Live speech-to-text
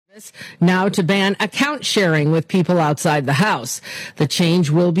Now to ban account sharing with people outside the house. The change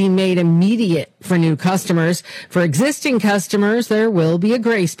will be made immediate for new customers. For existing customers, there will be a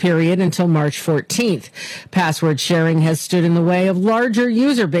grace period until March 14th. Password sharing has stood in the way of larger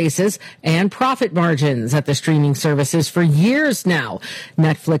user bases and profit margins at the streaming services for years now.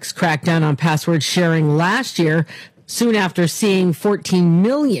 Netflix cracked down on password sharing last year, soon after seeing 14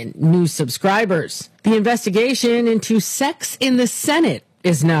 million new subscribers. The investigation into sex in the Senate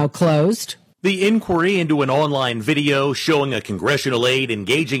is now closed. The inquiry into an online video showing a congressional aide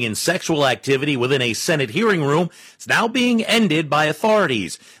engaging in sexual activity within a Senate hearing room is now being ended by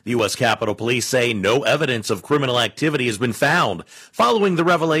authorities. The U.S. Capitol Police say no evidence of criminal activity has been found. Following the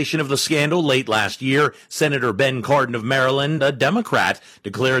revelation of the scandal late last year, Senator Ben Cardin of Maryland, a Democrat,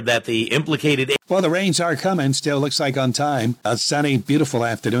 declared that the implicated... Well, the rains are coming. Still looks like on time. A sunny, beautiful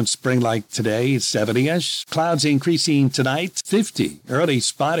afternoon, spring-like today, 70-ish. Clouds increasing tonight, 50. Early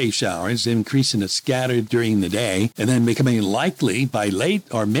spotty showers increasing to scattered during the day, and then becoming likely by late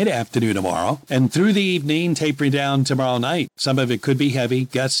or mid-afternoon tomorrow. And through the evening, tapering down tomorrow night. Some of it could be heavy,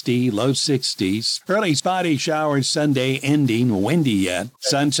 gusty, low 60s. Early spotty showers Sunday, ending windy yet.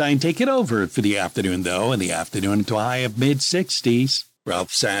 Sunshine taking over for the afternoon, though, in the afternoon to a high of mid-60s. Ralph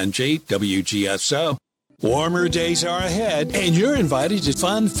Sanjay, WGSO. Warmer days are ahead, and you're invited to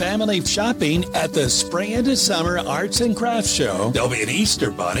fun family shopping at the Spring into Summer Arts and Crafts Show. There'll be an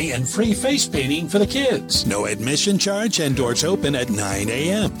Easter bunny and free face painting for the kids. No admission charge and doors open at 9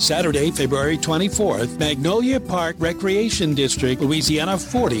 a.m. Saturday, February 24th, Magnolia Park Recreation District, Louisiana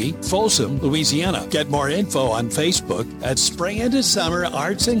 40, Folsom, Louisiana. Get more info on Facebook at Spring into Summer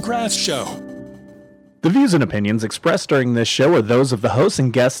Arts and Crafts Show. The views and opinions expressed during this show are those of the hosts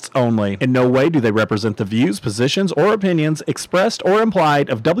and guests only. In no way do they represent the views, positions, or opinions expressed or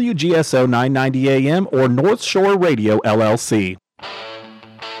implied of WGSO 990 AM or North Shore Radio, LLC.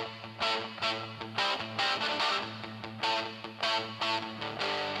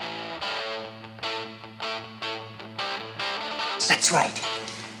 That's right.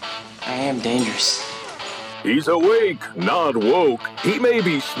 I am dangerous. He's awake, not woke. He may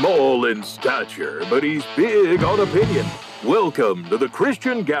be small in stature, but he's big on opinion. Welcome to the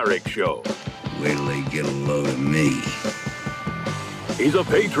Kristian Garic Show. Wait till they get a load of me. He's a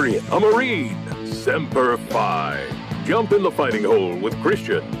patriot, a Marine, Semper Fi. Jump in the fighting hole with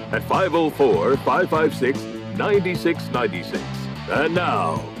Kristian at 504-556-9696. And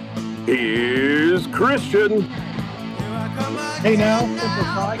now, here's Kristian. Hey now, Semper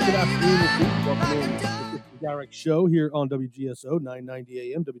Fi. Good afternoon. Welcome in. Garic Show here on WGSO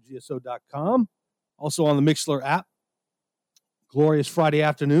 990 AM, WGSO.com. Also on the Mixler app. Glorious Friday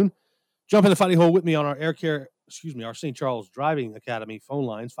afternoon. Jump in the fighting hole with me on our our St. Charles Driving Academy phone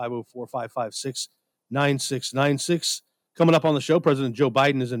lines, 504-556-9696. Coming up on the show, President Joe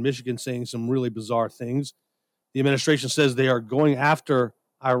Biden is in Michigan saying some really bizarre things. The administration says they are going after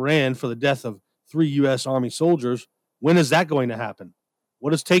Iran for the death of 3 U.S. Army soldiers. When is that going to happen?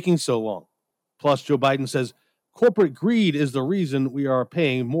 What is taking so long? Plus, Joe Biden says corporate greed is the reason we are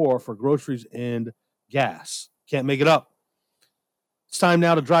paying more for groceries and gas. Can't make it up. It's time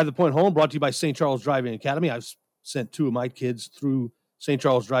now to drive the point home, brought to you by St. Charles Driving Academy. I've sent 2 of my kids through St.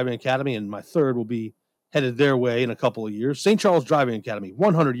 Charles Driving Academy, and my third will be headed their way in a couple of years. St. Charles Driving Academy,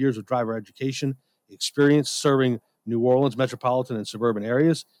 100 years of driver education, experience serving New Orleans, metropolitan and suburban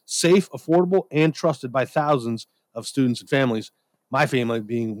areas, safe, affordable, and trusted by thousands of students and families. My family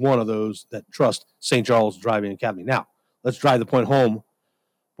being one of those that trust St. Charles Driving Academy. Now, let's drive the point home.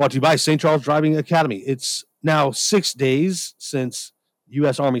 Brought to you by St. Charles Driving Academy. It's now 6 days since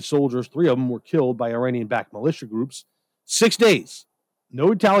U.S. Army soldiers, 3 of them were killed by Iranian-backed militia groups. 6 days. No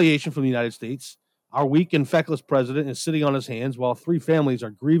retaliation from the United States. Our weak and feckless president is sitting on his hands while 3 families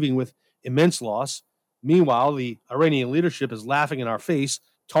are grieving with immense loss. Meanwhile, the Iranian leadership is laughing in our face,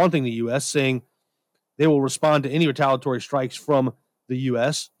 taunting the U.S., saying they will respond to any retaliatory strikes from the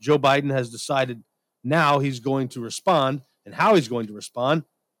U.S. Joe Biden has decided now he's going to respond, and how he's going to respond.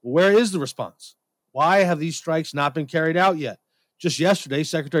 Well, where is the response? Why have these strikes not been carried out yet? Just yesterday,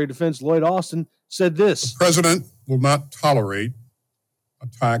 Secretary of Defense Lloyd Austin said this. The president will not tolerate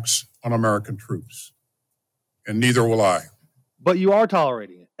attacks on American troops, and neither will I. But you are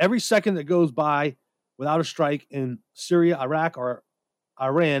tolerating it. Every second that goes by without a strike in Syria, Iraq, or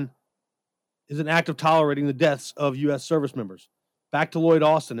Iran is an act of tolerating the deaths of U.S. service members. Back to Lloyd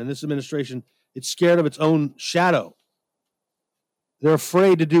Austin and this administration, it's scared of its own shadow. They're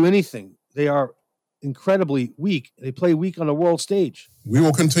afraid to do anything. They are incredibly weak. They play weak on the world stage. We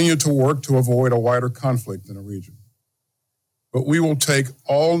will continue to work to avoid a wider conflict in the region. But we will take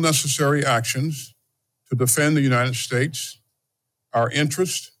all necessary actions to defend the United States, our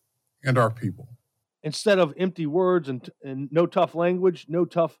interests, and our people. Instead of empty words and no tough language, no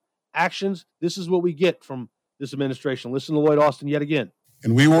tough actions, this is what we get from this administration. Listen to Lloyd Austin yet again.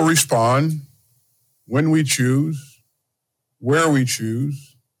 And we will respond when we choose, where we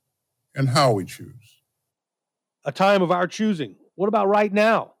choose, and how we choose. A time of our choosing. What about right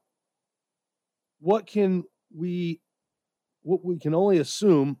now? What we can only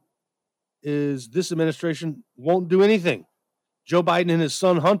assume is this administration won't do anything. Joe Biden and his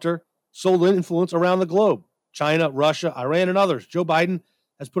son Hunter sold influence around the globe. China, Russia, Iran, and others. Joe Biden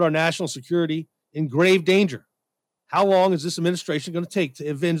has put our national security in grave danger. How long is this administration going to take to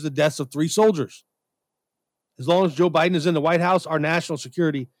avenge the deaths of 3 soldiers? As long as Joe Biden is in the White House, our national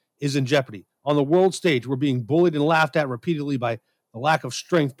security is in jeopardy. On the world stage, we're being bullied and laughed at repeatedly by the lack of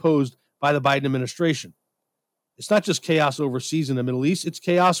strength posed by the Biden administration. It's not just chaos overseas in the Middle East, it's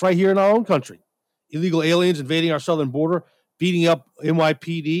chaos right here in our own country. Illegal aliens invading our southern border, beating up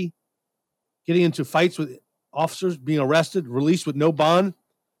NYPD, getting into fights with officers, being arrested, released with no bond,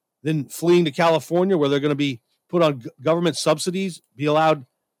 then fleeing to California where they're going to be put on government subsidies, be allowed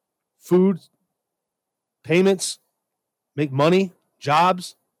food, payments, make money,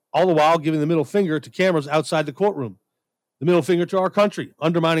 jobs, all the while giving the middle finger to cameras outside the courtroom. The middle finger to our country,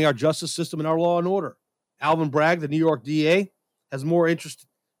 undermining our justice system and our law and order. Alvin Bragg, the New York DA, has more interest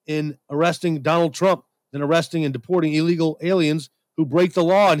in arresting Donald Trump than arresting and deporting illegal aliens who break the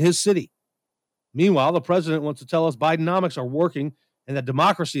law in his city. Meanwhile, the president wants to tell us Bidenomics are working and that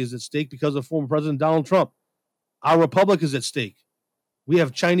democracy is at stake because of former President Donald Trump. Our republic is at stake. We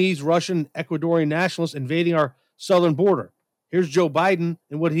have Chinese, Russian, Ecuadorian nationalists invading our southern border. Here's Joe Biden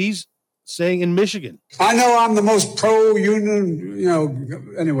and what he's saying in Michigan. I know I'm the most pro-union,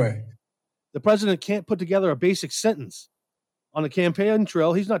 anyway. The president can't put together a basic sentence. On the campaign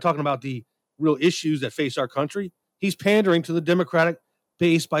trail, he's not talking about the real issues that face our country. He's pandering to the Democratic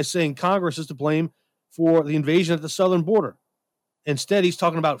base by saying Congress is to blame for the invasion at the southern border. Instead, he's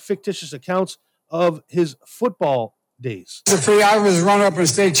talking about fictitious accounts of his football days. I was runner-up in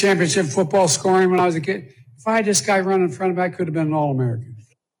state championship football scoring when I was a kid. If I had this guy running in front of me, I could have been an All-American.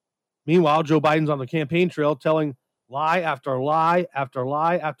 Meanwhile, Joe Biden's on the campaign trail telling lie after lie after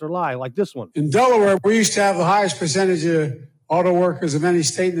lie after lie, like this one. In Delaware, we used to have the highest percentage of auto workers of any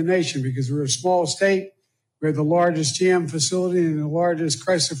state in the nation because we're a small state. We had the largest GM facility and the largest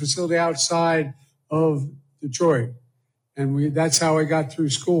Chrysler facility outside of Detroit. And that's how I got through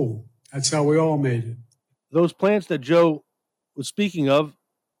school. That's how we all made it. Those plants that Joe was speaking of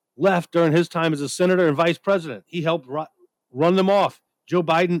left during his time as a senator and vice president. He helped run them off, Joe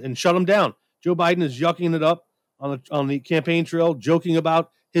Biden, and shut them down. Joe Biden is yucking it up on the campaign trail, joking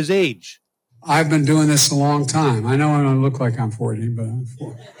about his age. I've been doing this a long time. I know I don't look like I'm 40, but I'm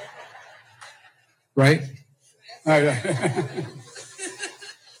 40. Right?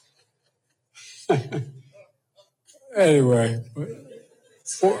 Anyway,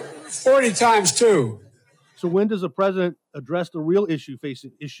 40 times 2. So when does the president address the real issues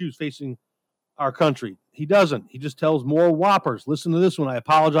facing our country? He doesn't. He just tells more whoppers. Listen to this one. I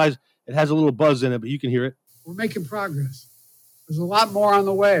apologize. It has a little buzz in it, but you can hear it. We're making progress. There's a lot more on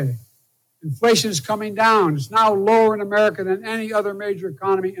the way. Inflation is coming down. It's now lower in America than any other major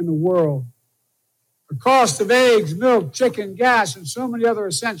economy in the world. The cost of eggs, milk, chicken, gas, and so many other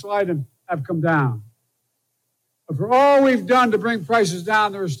essential items have come down. But for all we've done to bring prices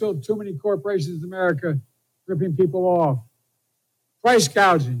down, there are still too many corporations in America ripping people off. Price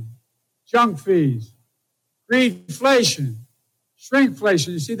gouging, junk fees, greedflation, shrinkflation.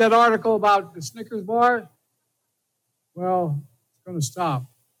 You see that article about the Snickers bar? Well, it's going to stop.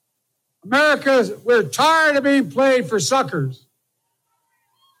 We're tired of being played for suckers.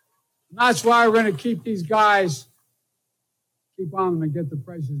 And that's why we're going to keep these guys, keep on them and get the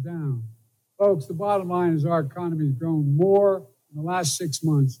prices down. Folks, the bottom line is our economy has grown more in the last 6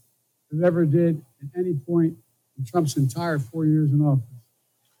 months than it ever did at any point in Trump's entire 4 years in office.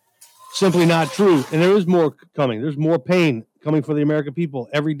 Simply not true. And there is more coming. There's more pain coming for the American people.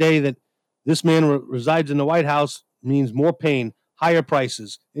 Every day that this man resides in the White House means more pain, higher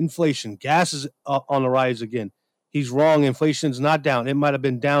prices, inflation. Gas is on the rise again. He's wrong. Inflation is not down. It might have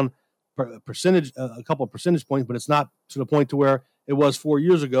been down a couple of percentage points, but it's not to the point to where it was 4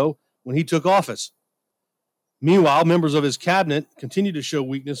 years ago when he took office. Meanwhile, members of his cabinet continue to show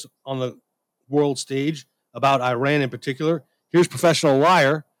weakness on the world stage about Iran in particular. Here's professional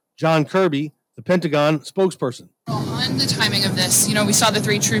liar John Kirby, the Pentagon spokesperson. On the timing of this, we saw the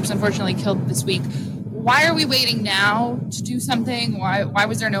 3 troops unfortunately killed this week. Why are we waiting now to do something? Why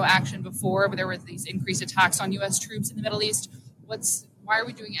was there no action before? There were these increased attacks on U.S. troops in the Middle East. Why are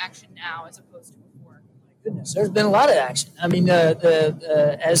we doing action now as opposed to before? Goodness, there's been a lot of action. I mean,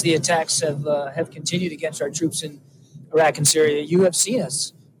 as the attacks have continued against our troops in Iraq and Syria, you have seen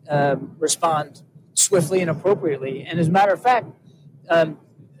us respond swiftly and appropriately. And as a matter of fact,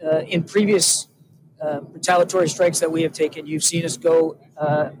 in previous retaliatory strikes that we have taken, you've seen us go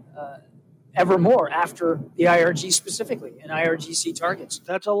ever more after the IRG specifically and IRGC targets.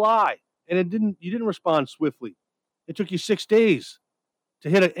 That's a lie. And you didn't respond swiftly. It took you 6 days to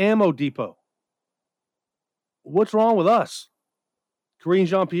hit an ammo depot. What's wrong with us? Karine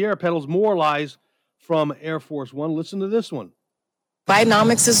Jean-Pierre peddles more lies from Air Force One. Listen to this one.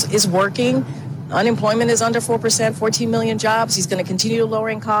 Bidenomics is working. Unemployment is under 4%, 14 million jobs. He's going to continue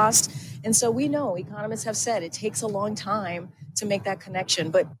lowering costs. And so we know, economists have said, it takes a long time to make that connection.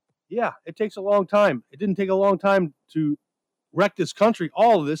 But yeah, it takes a long time. It didn't take a long time to wreck this country.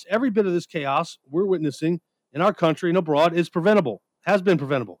 All of this, every bit of this chaos we're witnessing in our country and abroad is preventable, has been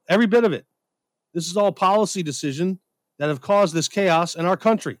preventable. Every bit of it. This is all policy decisions that have caused this chaos in our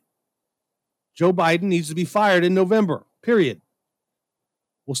country. Joe Biden needs to be fired in November, period.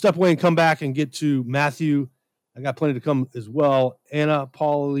 We'll step away and come back and get to Matthew. I got plenty to come as well. Anna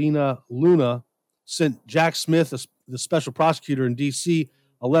Paulina Luna sent Jack Smith, the special prosecutor in D.C.,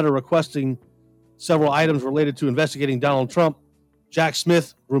 a letter requesting several items related to investigating Donald Trump. Jack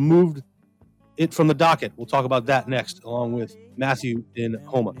Smith removed it from the docket. We'll talk about that next, along with Matthew in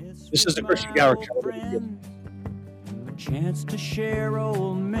Homa. This is the Kristian Garic Show. Chance to share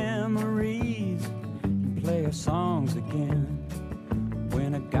old memories and play our songs again.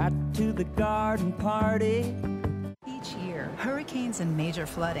 When I got to the garden party. Each year, hurricanes and major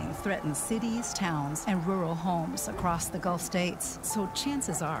flooding threaten cities, towns, and rural homes across the Gulf states. So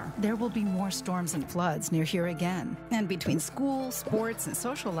chances are there will be more storms and floods near here again. And between school, sports, and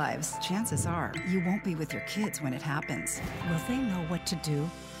social lives, chances are you won't be with your kids when it happens. Will they know what to do?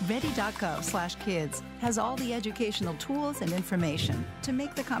 Ready.gov/kids has all the educational tools and information to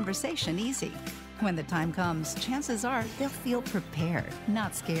make the conversation easy. When the time comes, chances are they'll feel prepared,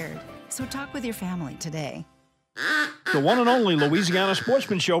 not scared. So talk with your family today. The one and only Louisiana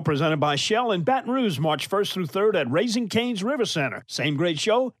Sportsman Show presented by Shell in Baton Rouge, March 1st through 3rd at Raising Cane's River Center. Same great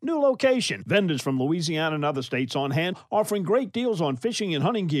show, new location. Vendors from Louisiana and other states on hand, offering great deals on fishing and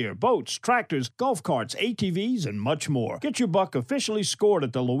hunting gear, boats, tractors, golf carts, ATVs, and much more. Get your buck officially scored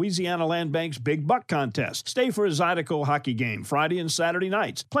at the Louisiana Land Bank's Big Buck Contest. Stay for a Zydeco hockey game Friday and Saturday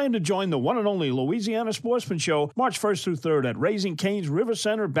nights. Plan to join the one and only Louisiana Sportsman Show, March 1st through 3rd at Raising Cane's River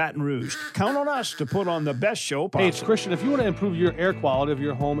Center, Baton Rouge. Count on us to put on the best show possible. Hey, it's Kristian. If you want to improve your air quality of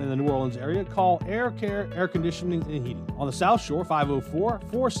your home in the New Orleans area, call Air Care Air Conditioning and Heating. On the South Shore,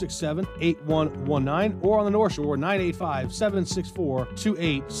 504-467-8119, or on the North Shore,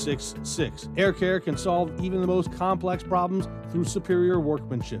 985-764-2866. Air Care can solve even the most complex problems through superior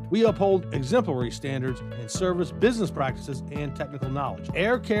workmanship. We uphold exemplary standards in service, business practices, and technical knowledge.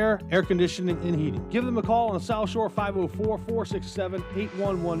 Air Care Air Conditioning and Heating. Give them a call on the South Shore,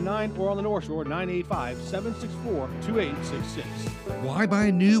 504-467-8119, or on the North Shore, 985-764-2866. Why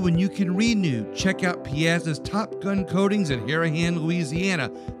buy new when you can renew? Check out Piazza's Top Gun Coatings in Harahan, Louisiana.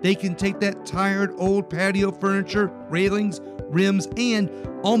 They can take that tired old patio furniture, railings, rims, and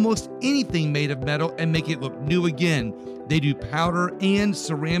almost anything made of metal and make it look new again. They do powder and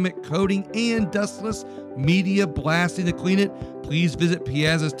ceramic coating and dustless media blasting to clean it. Please visit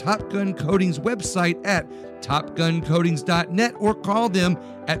Piazza's Top Gun Coatings website at topguncoatings.net or call them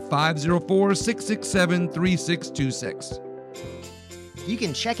at 504-667-3626. You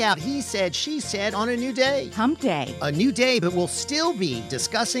can check out He Said, She Said on a new day. Hump Day. A new day, but we'll still be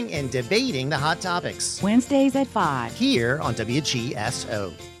discussing and debating the hot topics. Wednesdays at 5. Here on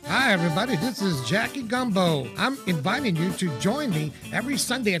WGSO. Hi, everybody. This is Jackie Gumbo. I'm inviting you to join me every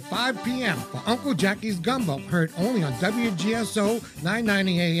Sunday at 5 p.m. for Uncle Jackie's Gumbo, heard only on WGSO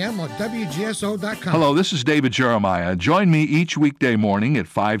 990 AM or WGSO.com. Hello, this is David Jeremiah. Join me each weekday morning at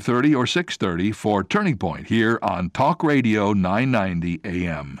 5:30 or 6:30 for Turning Point here on Talk Radio 990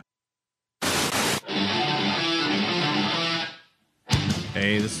 AM.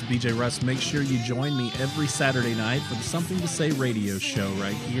 Hey, this is BJ Russ. Make sure you join me every Saturday night for the Something to Say radio show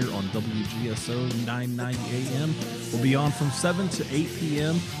right here on WGSO 990 AM. We'll be on from 7 to 8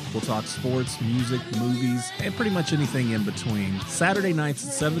 p.m. We'll talk sports, music, movies, and pretty much anything in between. Saturday nights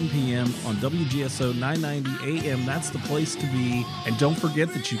at 7 p.m. on WGSO 990 AM. That's the place to be. And don't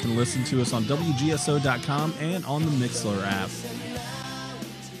forget that you can listen to us on WGSO.com and on the Mixlr app.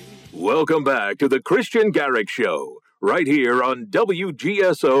 Welcome back to the Kristian Garic Show, right here on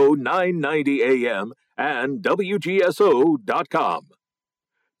WGSO 990 AM and WGSO.com.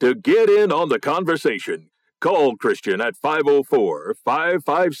 To get in on the conversation, call Kristian at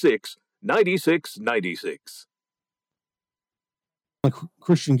 9696.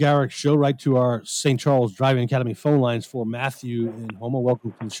 Kristian Garic show right to our St. Charles Driving Academy phone lines for Matthew in Houma.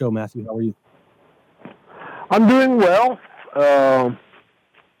 Welcome to the show, Matthew. How are you? I'm doing well.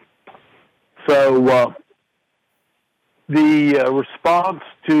 The response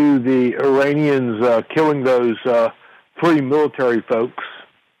to the Iranians killing those 3 military folks,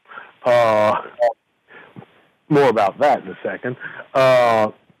 more about that in a second,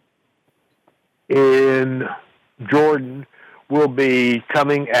 in Jordan will be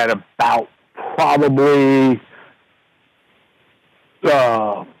coming at about probably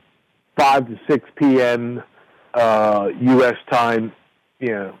 5 to 6 p.m. U.S. time,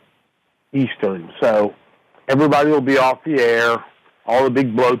 Eastern. So everybody will be off the air. All the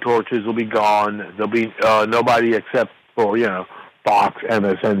big blowtorches will be gone. There'll be nobody except for, Fox,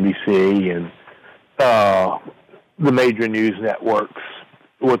 MSNBC, and the major news networks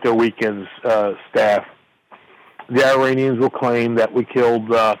with their weekends staff. The Iranians will claim that we killed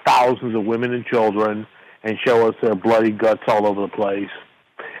thousands of women and children and show us their bloody guts all over the place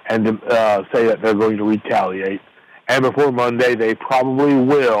and say that they're going to retaliate. And before Monday, they probably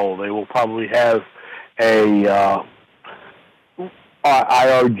will. They will probably have a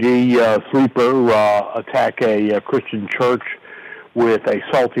IRG sleeper attack a Christian church with a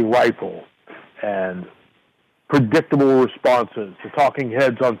salty rifle. And predictable responses. The talking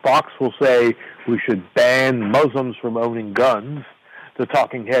heads on Fox will say we should ban Muslims from owning guns. The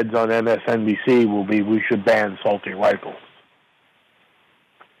talking heads on MSNBC will be we should ban salty rifles.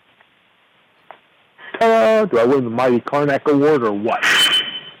 Do I win the Mighty Karnak Award or what?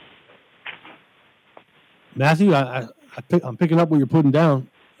 Matthew, I'm picking up what you're putting down,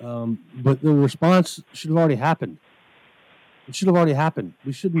 but the response should have already happened. It should have already happened.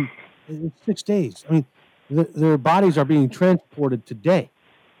 We shouldn't. It's 6 days. I mean, their bodies are being transported today.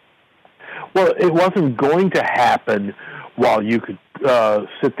 Well, it wasn't going to happen while you could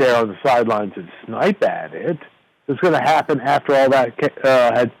sit there on the sidelines and snipe at it. It was going to happen after all that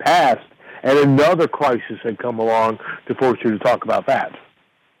had passed, and another crisis had come along to force you to talk about that.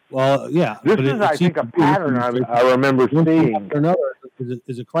 Well, yeah. This is, I think, a pattern I remember seeing. After another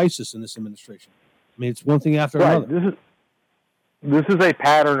is a crisis in this administration. I mean, it's one thing after another. This is a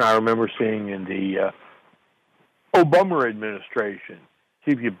pattern I remember seeing in the Obama administration.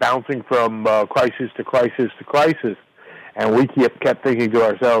 Keep you bouncing from crisis to crisis to crisis. And we kept thinking to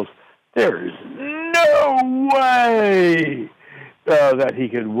ourselves, there is no way that he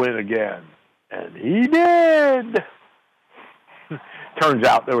could win again. And he did. Turns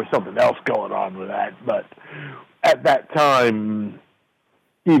out there was something else going on with that. But at that time,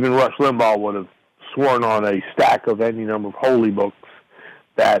 even Rush Limbaugh would have sworn on a stack of any number of holy books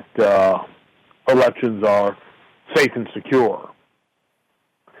that elections are safe and secure.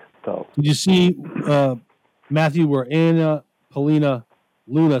 So, did you see, Matthew, where Anna Paulina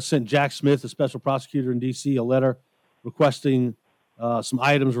Luna sent Jack Smith, a special prosecutor in D.C., a letter requesting some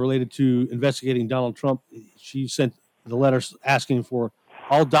items related to investigating Donald Trump? She sent the letter asking for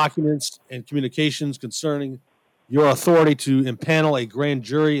all documents and communications concerning your authority to impanel a grand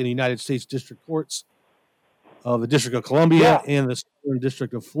jury in the United States District Courts of the District of Columbia and the Southern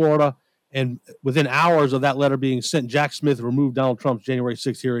District of Florida. And within hours of that letter being sent, Jack Smith removed Donald Trump's January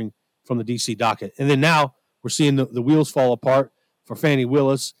 6th hearing from the D.C. docket. And then now we're seeing the wheels fall apart for Fani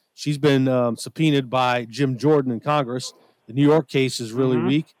Willis. She's been subpoenaed by Jim Jordan in Congress. The New York case is really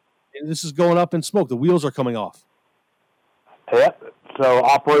weak. And this is going up in smoke. The wheels are coming off. Yep. So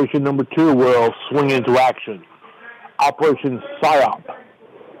Operation number 2 will swing into action. Operation PSYOP.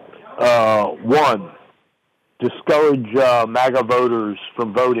 1, discourage MAGA voters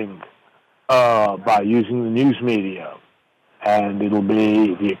from voting by using the news media. And it'll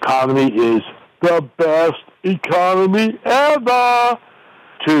be the economy is the best economy ever.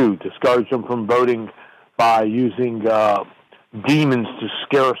 2, discourage them from voting by using demons to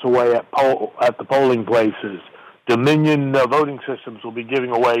scare us away at the polling places. Dominion voting systems will be giving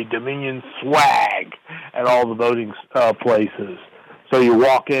away Dominion swag at all the voting places. So you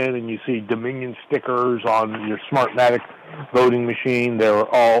walk in and you see Dominion stickers on your Smartmatic voting machine.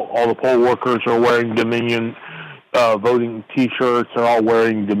 All the poll workers are wearing Dominion voting T-shirts. They're all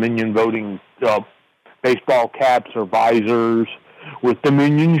wearing Dominion voting baseball caps or visors with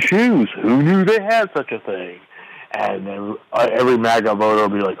Dominion shoes. Who knew they had such a thing? And every MAGA voter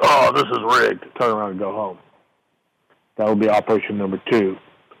will be like, "Oh, this is rigged." Turn around and go home. That will be Operation number 2.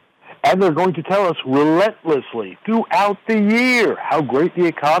 And they're going to tell us relentlessly throughout the year how great the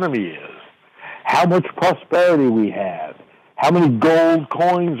economy is, how much prosperity we have, how many gold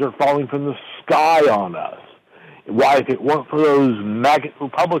coins are falling from the sky on us. Why, if it weren't for those maggot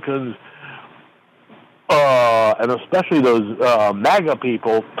Republicans and especially those MAGA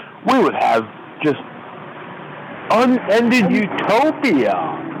people, we would have just unended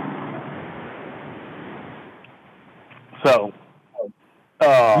utopia. So,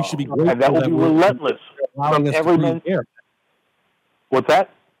 we should be grateful and that will be relentless from every man. What's that?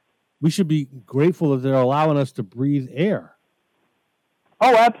 We should be grateful that they're allowing us to breathe air.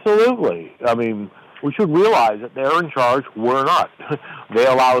 Oh, absolutely. I mean, we should realize that they're in charge. We're not. They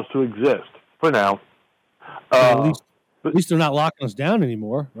allow us to exist for now. At least they're not locking us down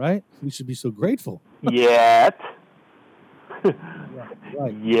anymore, right? We should be so grateful. Yet.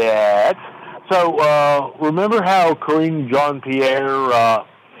 Right. Yet. So, remember how Karine Jean-Pierre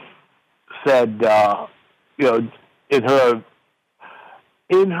said,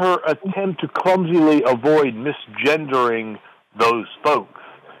 in her attempt to clumsily avoid misgendering those folks,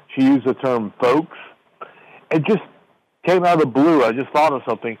 she used the term folks. It just came out of the blue. I just thought of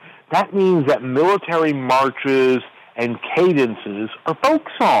something. That means that military marches and cadences are folk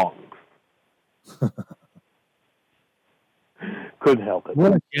songs. Couldn't help it.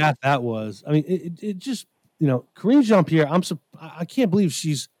 What a gaffe that was. I mean, it just, Karine Jean-Pierre, I can't believe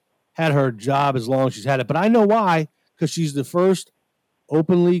she's had her job as long as she's had it. But I know why, because she's the first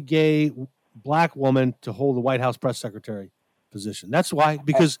openly gay black woman to hold the White House press secretary position. That's why,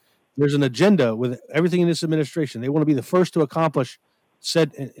 because there's an agenda with everything in this administration. They want to be the first to accomplish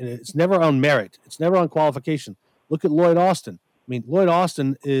said, and it's never on merit. It's never on qualification. Look at Lloyd Austin. I mean, Lloyd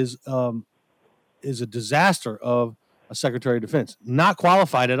Austin is a disaster of a Secretary of Defense. Not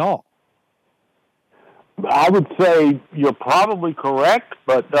qualified at all. I would say you're probably correct,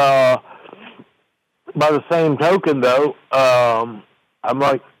 but by the same token, though, I'm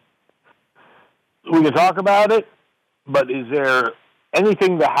like, we can talk about it, but is there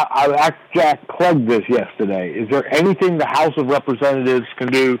anything I asked Jack Clegg this yesterday, is there anything the House of Representatives can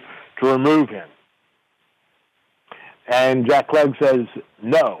do to remove him? And Jack Clegg says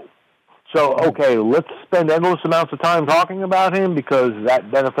no. So, okay, let's spend endless amounts of time talking about him because that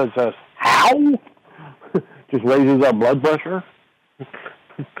benefits us. How? Just raises our blood pressure?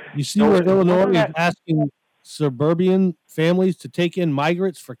 You see where Illinois is asking suburban families to take in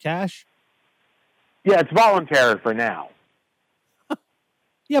migrants for cash? Yeah, it's voluntary for now.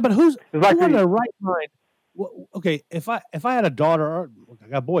 Yeah, but who's in their right mind? Well, okay, if I had a daughter, or I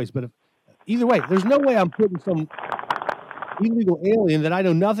got boys, but either way, there's no way I'm putting some illegal alien that I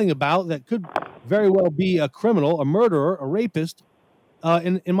know nothing about that could very well be a criminal, a murderer, a rapist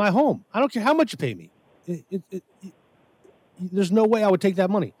in my home. I don't care how much you pay me. There's no way I would take that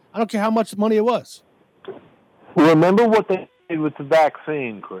money. I don't care how much money it was. Remember what they did with the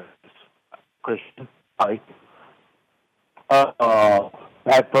vaccine, Kristian. Right?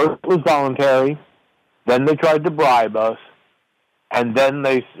 At first it was voluntary, then they tried to bribe us, and then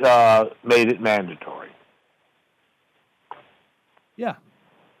they made it mandatory. Yeah.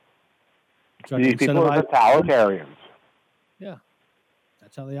 These people are totalitarians. Yeah.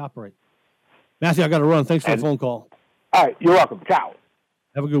 That's how they operate. Matthew, I got to run. Thanks for the phone call. All right. You're welcome. Ciao.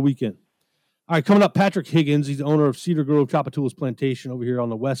 Have a good weekend. All right. Coming up, Patrick Higgins. He's the owner of Cedar Grove Tchoupitoulas Plantation over here on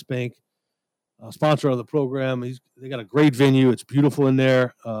the West Bank. Sponsor of the program. They got a great venue. It's beautiful in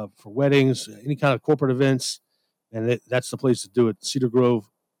there for weddings, any kind of corporate events. And that's the place to do it. Cedar Grove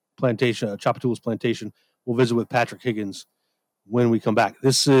Plantation, Tchoupitoulas Plantation. We'll visit with Patrick Higgins when we come back.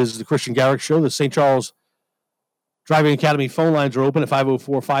 This is the Kristian Garic Show. The St. Charles Driving Academy phone lines are open at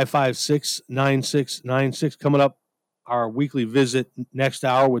 504-556-9696. Coming up, our weekly visit next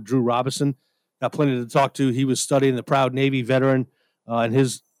hour with Drew Robinson. Got plenty to talk to. He was studying the proud Navy veteran and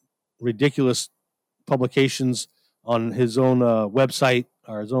his ridiculous publications on his own website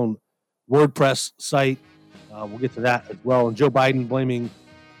or his own WordPress site. We'll get to that as well. And Joe Biden blaming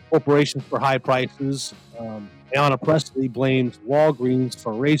corporations for high prices. Ayanna Pressley blames Walgreens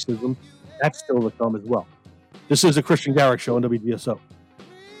for racism. That's still to come as well. This is the Kristian Garic Show on WGSO.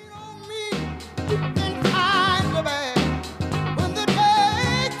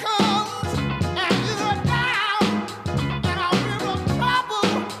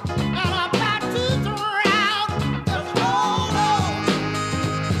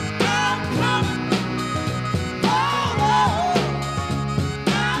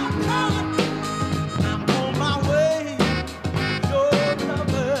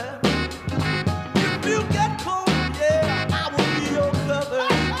 If you get cold, yeah, I will be your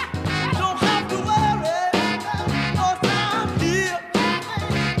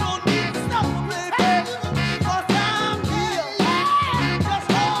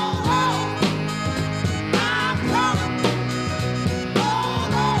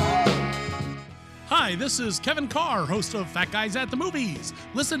This is Kevin Carr, host of Fat Guys at the Movies.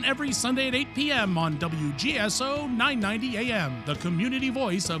 Listen every Sunday at 8 p.m. on WGSO 990 AM, the community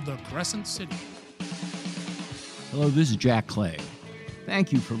voice of the Crescent City. Hello, this is Jack Clegg.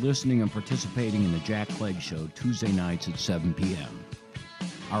 Thank you for listening and participating in the Jack Clegg Show Tuesday nights at 7 p.m.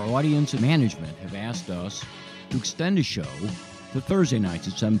 Our audience and management have asked us to extend the show to Thursday nights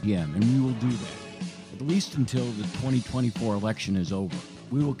at 7 p.m., and we will do that, at least until the 2024 election is over.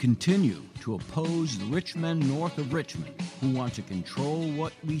 We will continue to oppose the rich men north of Richmond who want to control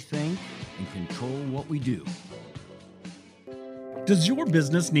what we think and control what we do. Does your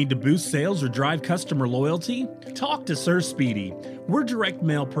business need to boost sales or drive customer loyalty? Talk to Sir Speedy. We're direct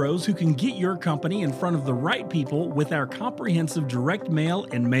mail pros who can get your company in front of the right people with our comprehensive direct mail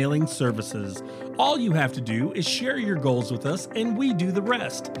and mailing services. All you have to do is share your goals with us and we do the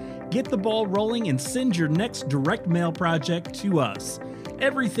rest. Get the ball rolling and send your next direct mail project to us.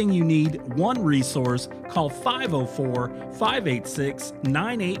 Everything you need, one resource. Call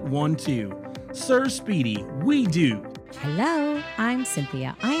 504-586-9812. Sir Speedy, we do. Hello, I'm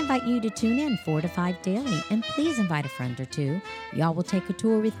Cynthia. I invite you to tune in 4 to 5 daily, and please invite a friend or two. Y'all will take a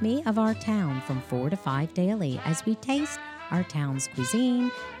tour with me of our town from 4 to 5 daily as we taste our town's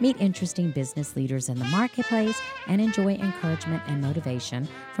cuisine, meet interesting business leaders in the marketplace, and enjoy encouragement and motivation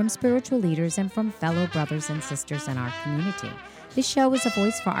from spiritual leaders and from fellow brothers and sisters in our community. This show is a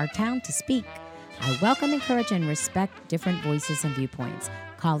voice for our town to speak. I welcome, encourage, and respect different voices and viewpoints.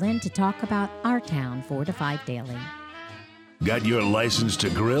 Call in to talk about our town 4 to 5 daily. Got your license to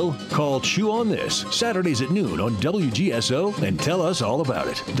grill? Call Chew on This, Saturdays at noon on WGSO, and tell us all about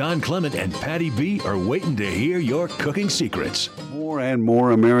it. Don Clement and Patty B are waiting to hear your cooking secrets. More and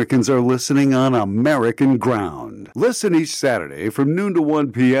more Americans are listening on American ground. Listen each Saturday from noon to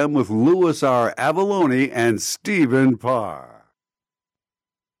 1 p.m. with Louis R. Avalone and Stephen Parr.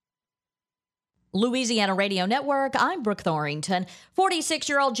 Louisiana Radio Network, I'm Brooke Thorrington.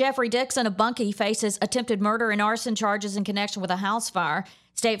 46-year-old Jeffrey Dixon of Bunkie faces attempted murder and arson charges in connection with a house fire.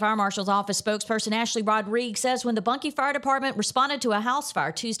 State Fire Marshal's Office spokesperson Ashley Rodriguez says when the Bunkie Fire Department responded to a house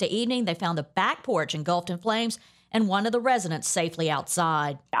fire Tuesday evening, they found the back porch engulfed in flames and one of the residents safely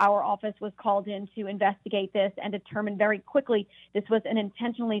outside. Our office was called in to investigate this and determined very quickly this was an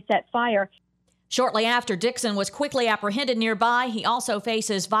intentionally set fire. Shortly after, Dixon was quickly apprehended nearby. He also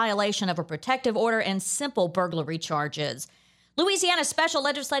faces violation of a protective order and simple burglary charges. Louisiana's special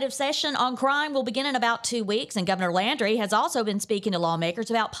legislative session on crime will begin in about 2 weeks, and Governor Landry has also been speaking to lawmakers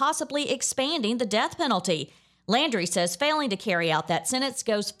about possibly expanding the death penalty. Landry says failing to carry out that sentence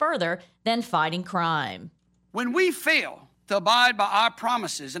goes further than fighting crime. When we fail to abide by our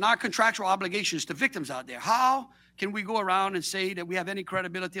promises and our contractual obligations to victims out there, how can we go around and say that we have any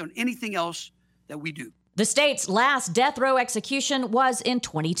credibility on anything else that we do? The state's last death row execution was in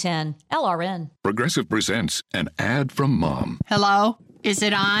 2010. LRN. Progressive presents an ad from Mom. Hello? Is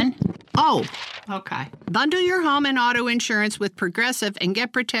it on? Oh, okay. Bundle your home and auto insurance with Progressive and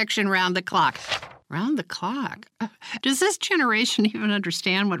get protection round the clock. Round the clock? Does this generation even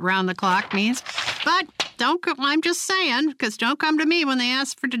understand what round the clock means? But I'm just saying, because don't come to me when they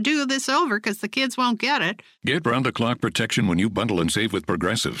ask to do this over, because the kids won't get it. Get round-the-clock protection when you bundle and save with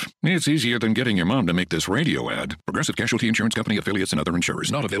Progressive. It's easier than getting your mom to make this radio ad. Progressive Casualty Insurance Company, affiliates, and other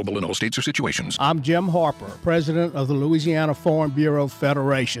insurers. Not available in all states or situations. I'm Jim Harper, president of the Louisiana Farm Bureau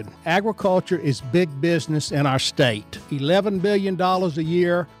Federation. Agriculture is big business in our state. $11 billion a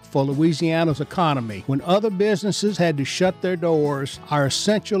year for Louisiana's economy. When other businesses had to shut their doors, our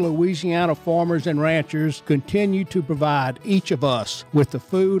essential Louisiana farmers and ranchers continue to provide each of us with the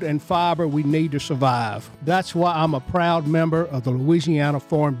food and fiber we need to survive. That's why I'm a proud member of the Louisiana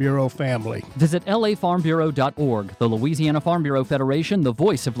Farm Bureau family. Visit lafarmbureau.org, the Louisiana Farm Bureau Federation, the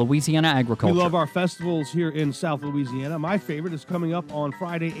voice of Louisiana agriculture. We love our festivals here in South Louisiana. My favorite is coming up on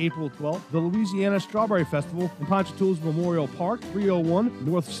Friday, April 12th, the Louisiana Strawberry Festival in Ponchatoula's Memorial Park, 301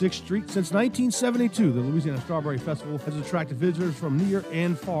 North 6th Street. Since 1972, the Louisiana Strawberry Festival has attracted visitors from near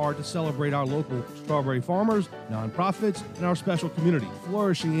and far to celebrate our local strawberry farmers, nonprofits, and our special community,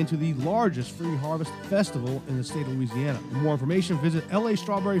 flourishing into the largest free harvest festival in the state of Louisiana. For more information, visit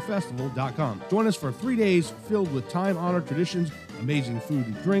lastrawberryfestival.com. Join us for 3 days filled with time-honored traditions, amazing food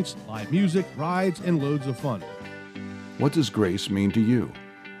and drinks, live music, rides, and loads of fun. What does grace mean to you?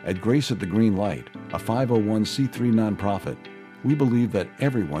 At Grace at the Green Light, a 501c3 nonprofit, we believe that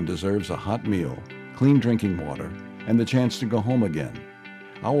everyone deserves a hot meal, clean drinking water, and the chance to go home again.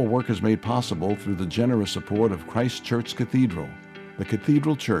 Our work is made possible through the generous support of Christ Church Cathedral, the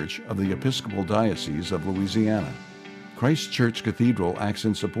Cathedral Church of the Episcopal Diocese of Louisiana. Christ Church Cathedral acts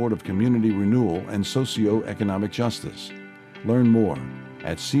in support of community renewal and socio-economic justice. Learn more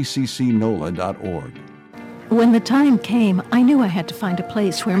at cccnola.org. When the time came, I knew I had to find a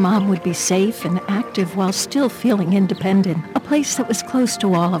place where Mom would be safe and active while still feeling independent. A place that was close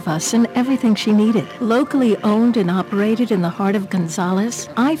to all of us and everything she needed. Locally owned and operated in the heart of Gonzales,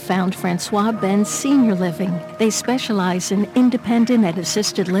 I found Francois Ben's Senior Living. They specialize in independent and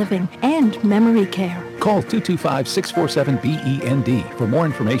assisted living and memory care. Call 225-647-BEND for more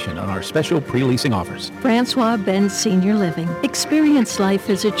information on our special pre-leasing offers. Francois Ben's Senior Living. Experience life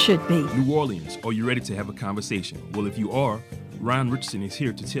as it should be. New Orleans, are you ready to have a conversation? Well, if you are, Ron Richardson is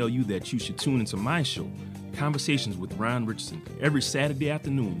here to tell you that you should tune into my show, Conversations with Ron Richardson, every Saturday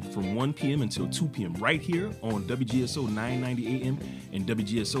afternoon from 1 p.m. until 2 p.m. right here on WGSO 990 AM and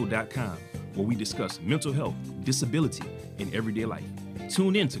WGSO.com, where we discuss mental health, disability, and everyday life.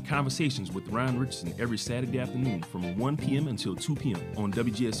 Tune in to Conversations with Ron Richardson every Saturday afternoon from 1 p.m. until 2 p.m. on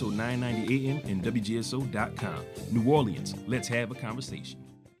WGSO 990 AM and WGSO.com. New Orleans, let's have a conversation.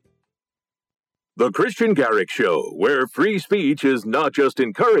 The Kristian Garic Show, where free speech is not just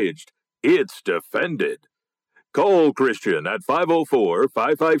encouraged, it's defended. Call Kristian at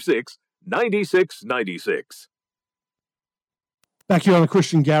 504-556-9696. Back here on the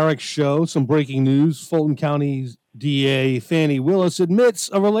Kristian Garic Show, some breaking news. Fulton County's DA Fannie Willis admits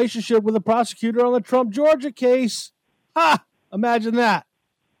a relationship with a prosecutor on the Trump Georgia case. Ha! Imagine that.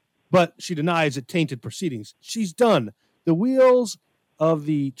 But she denies it tainted proceedings. She's done. The wheels of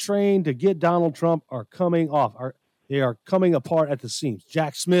the train to get Donald Trump are coming off. They are coming apart at the seams.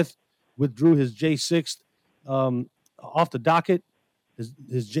 Jack Smith withdrew his J6 off the docket, his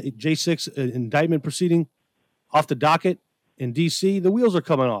J6 indictment proceeding off the docket in D.C. The wheels are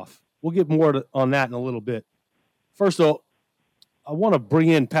coming off. We'll get more on that in a little bit. First, though, I want to bring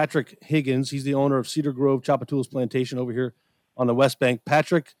in Patrick Higgins. He's the owner of Cedar Grove Chapatoulas Plantation over here on the West Bank.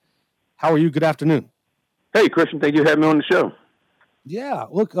 Patrick, how are you? Good afternoon. Hey, Kristian. Thank you for having me on the show. Yeah,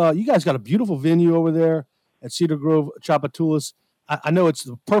 look, you guys got a beautiful venue over there at Cedar Grove Chapatoulas. I know it's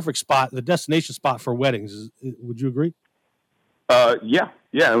the perfect spot, the destination spot for weddings. Would you agree? Yeah.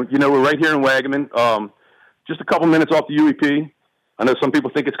 You know, we're right here in Wagaman, just a couple minutes off the UEP. I know some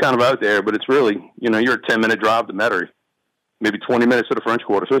people think it's kind of out there, but it's really, you know, you're a 10-minute drive to Metairie, maybe 20 minutes to the French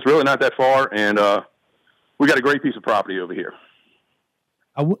Quarter. So it's really not that far, and we got a great piece of property over here.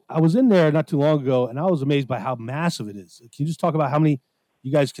 I was in there not too long ago, and I was amazed by how massive it is. Can you just talk about how many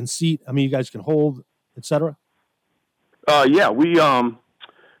you guys can seat, how many you guys can hold, et cetera? Yeah,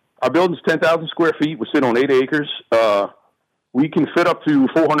 our building's 10,000 square feet. We sit on 8 acres. We can fit up to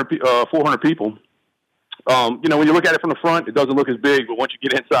 400 people. You know, when you look at it from the front, it doesn't look as big, but once you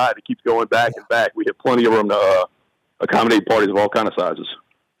get inside, it keeps going back and back. We have plenty of room to accommodate parties of all kinds of sizes.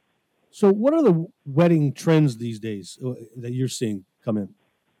 So what are the wedding trends these days that you're seeing come in?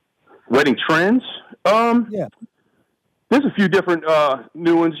 Wedding trends? Yeah. There's a few different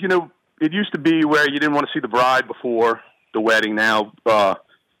new ones. You know, it used to be where you didn't want to see the bride before the wedding. Now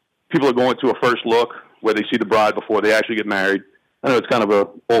people are going to a first look where they see the bride before they actually get married. I know it's kind of a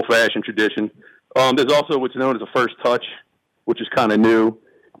old-fashioned tradition. There's also what's known as a first touch, which is kind of new.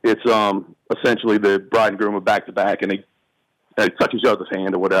 It's essentially the bride and groom are back-to-back, and they touch each other's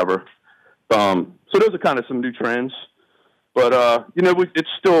hand or whatever. So those are kind of some new trends. But, you know, it's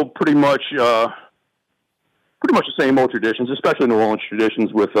still pretty much the same old traditions, especially New Orleans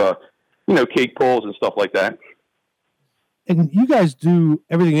traditions with, you know, cake pulls and stuff like that. And you guys do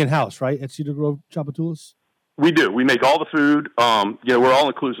everything in-house, right, at Cedar Grove Chapatoulas? We do. We make all the food. You know, we're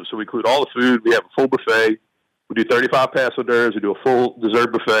all-inclusive, so we include all the food. We have a full buffet. We do 35 pass hors d'oeuvres. We do a full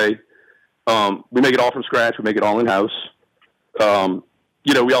dessert buffet. We make it all from scratch. We make it all in-house. You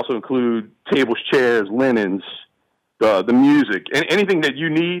know, we also include tables, chairs, linens, the music, and anything that you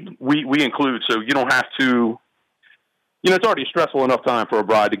need, we include. So you don't have to, you know, it's already a stressful enough time for a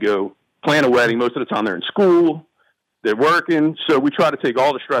bride to go plan a wedding. Most of the time they're in school, they're working. So we try to take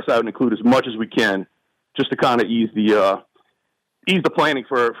all the stress out and include as much as we can just to kind of ease the planning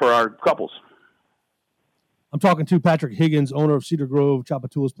for our couples. I'm talking to Patrick Higgins, owner of Cedar Grove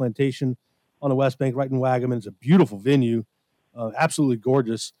Chapatoulas Plantation on the West Bank, right in Wagaman. It's a beautiful venue, absolutely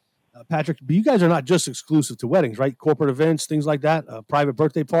gorgeous. Patrick, but you guys are not just exclusive to weddings, right? Corporate events, things like that, private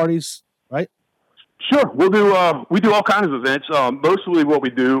birthday parties, right? Sure. We do all kinds of events. Mostly what we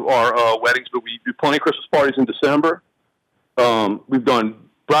do are weddings, but we do plenty of Christmas parties in December. We've done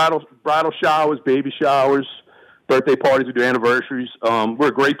bridal showers, baby showers, birthday parties. We do anniversaries. We're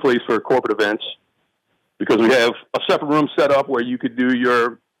a great place for corporate events because we have a separate room set up where you could do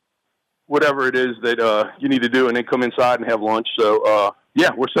your whatever it is that you need to do and then come inside and have lunch. So, yeah,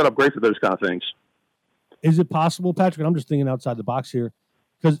 we're set up great for those kind of things. Is it possible, Patrick, and I'm just thinking outside the box here,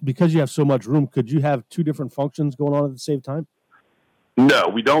 because you have so much room, could you have two different functions going on at the same time? No,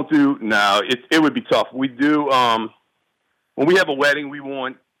 we don't do. No, it would be tough. We do. When we have a wedding, we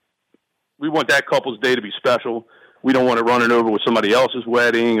want that couple's day to be special. We don't want it running over with somebody else's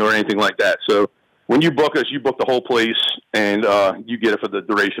wedding or anything like that. So when you book us, you book the whole place, and you get it for the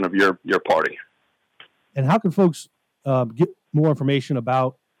duration of your party. And how can folks get more information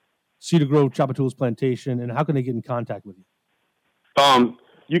about Cedar Grove Chapatoulas Plantation, and how can they get in contact with you?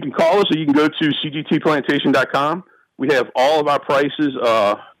 You can call us, or you can go to cgtplantation.com. We have all of our prices.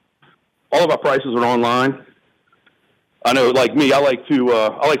 All of our prices are online. I know, like me, I like to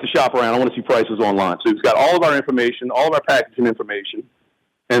shop around. I want to see prices online. So it's got all of our information, all of our packaging information,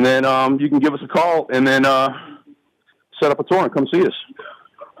 and then you can give us a call and then set up a tour and come see us.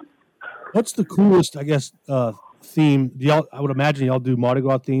 What's the coolest, I guess, theme? I would imagine y'all do Mardi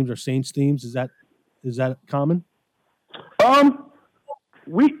Gras themes or Saints themes. Is that common? I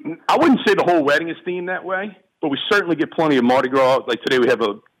wouldn't say the whole wedding is themed that way, but we certainly get plenty of Mardi Gras. Like today, we have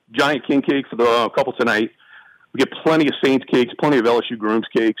a giant king cake for the couple tonight. We get plenty of Saints cakes, plenty of LSU grooms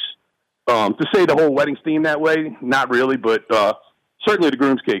cakes. To say the whole wedding's themed that way, not really, but certainly the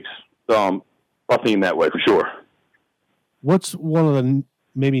grooms cakes are themed that way for sure. What's one of the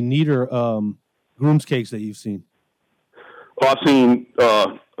maybe neater grooms cakes that you've seen? Well, I've seen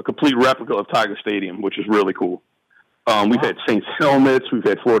a complete replica of Tiger Stadium, which is really cool. We've had Saints helmets. We've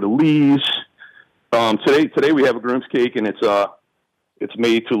had fleur-de-lis. Today we have a groom's cake, and it's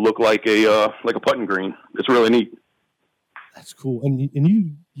made to look like a putting green. It's really neat. That's cool. And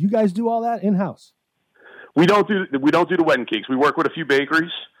you guys do all that in house? We don't do the wedding cakes. We work with a few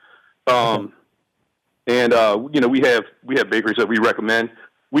bakeries, and we have bakeries that we recommend.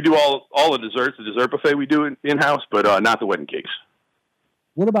 We do all the desserts. The dessert buffet we do in house, but not the wedding cakes.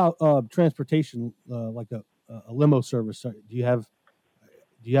 What about transportation, like a limo service? Do you have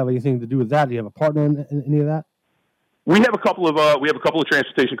anything to do with that? Do you have a partner in any of that? We have a couple of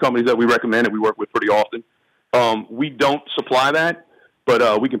transportation companies that we recommend and we work with pretty often. We don't supply that,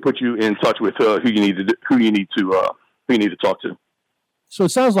 but we can put you in touch with who you need to talk to. So it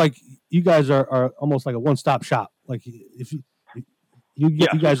sounds like you guys are almost like a one-stop shop. Like if you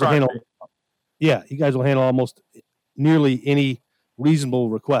guys will handle, you guys will handle almost nearly any reasonable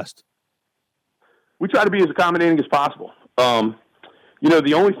request. We try to be as accommodating as possible.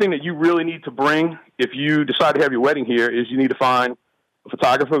 The only thing that you really need to bring if you decide to have your wedding here is you need to find a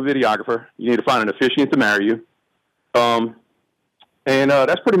photographer, videographer. You need to find an officiant to marry you. And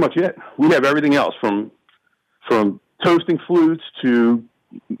that's pretty much it. We have everything else from toasting flutes to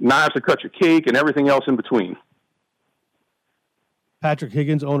knives to cut your cake and everything else in between. Patrick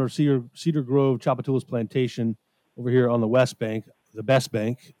Higgins, owner of Cedar Grove Chapatoulas Plantation over here on the West Bank, the best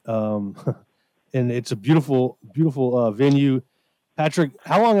bank. And it's a beautiful, beautiful venue. Patrick,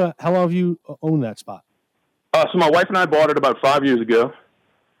 how long have you owned that spot? So my wife and I bought it about 5 years ago,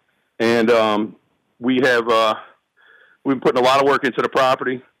 and we've been putting a lot of work into the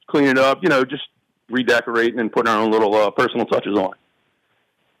property, cleaning it up, just redecorating and putting our own little personal touches on.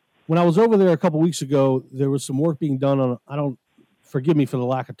 When I was over there a couple weeks ago, there was some work being done on. Forgive me for the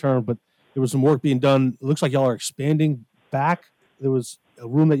lack of term, but there was some work being done. It looks like y'all are expanding back. There was a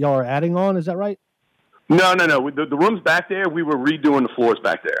room that y'all are adding on. Is that right? No. The room's back there. We were redoing the floors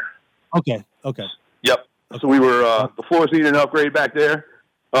back there. Okay. Yep. So we were the floors needed an upgrade back there,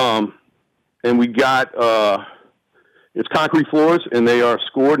 and we got it's concrete floors, and they are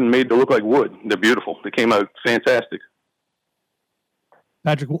scored and made to look like wood. They're beautiful. They came out fantastic.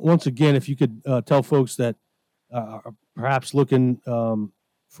 Patrick, once again, if you could tell folks that are perhaps looking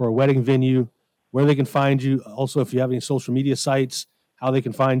for a wedding venue, where they can find you. Also, if you have any social media sites, how they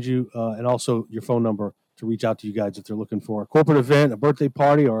can find you, and also your phone number to reach out to you guys if they're looking for a corporate event, a birthday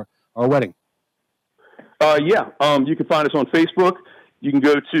party, or a wedding. You can find us on Facebook. You can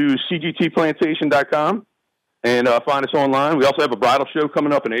go to cgtplantation.com and find us online. We also have a bridal show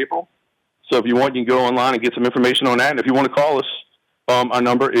coming up in April. So if you want, you can go online and get some information on that. And if you want to call us, our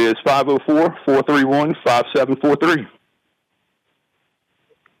number is 504-431-5743.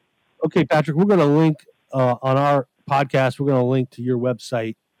 Okay, Patrick, we're going to link on our podcast. We're going to link to your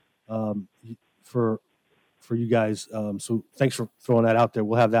website for you guys. So thanks for throwing that out there.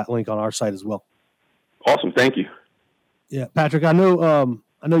 We'll have that link on our site as well. Awesome, thank you. Yeah, Patrick, I know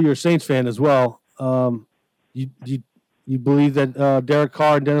you're a Saints fan as well. You believe that Garic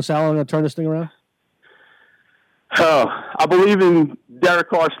and Dennis Allen are going to turn this thing around? I believe in Garic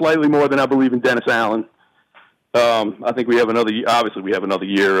slightly more than I believe in Dennis Allen. I think we have another year. Obviously, we have another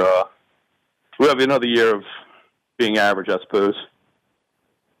year. We have another year of being average, I suppose.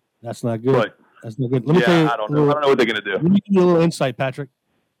 That's not good. But, that's not good. Let me tell you, I don't know. I don't know what they're going to do. Let me give you a little insight, Patrick,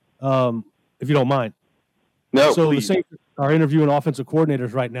 if you don't mind. No, so please. The are interviewing offensive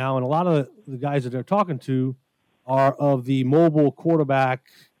coordinators right now, and a lot of the guys that they're talking to are of the mobile quarterback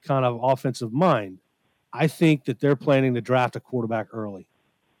kind of offensive mind. I think that they're planning to draft a quarterback early.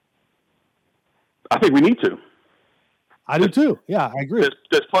 I think we need to. I do too. Yeah, I agree.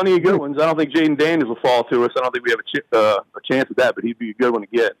 There's plenty of good ones. I don't think Jaden Daniels will fall to us. I don't think we have a chance at that, but he'd be a good one to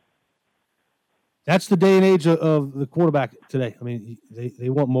get. That's the day and age of the quarterback today. I mean, they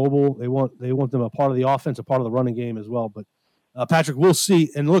want mobile. They want them a part of the offense, a part of the running game as well. But Patrick, we'll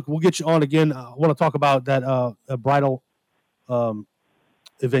see. And look, we'll get you on again. I want to talk about that bridal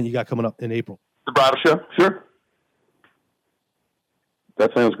event you got coming up in April. The bridal show, sure.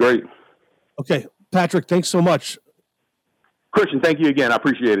 That sounds great. Okay, Patrick, thanks so much. Kristian, thank you again. I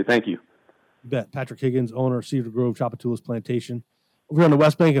appreciate it. Thank you. You bet. Patrick Higgins, owner of Cedar Grove Chapatulas Plantation. Over here on the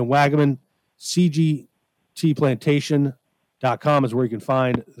West Bank in Wagaman, cgtplantation.com is where you can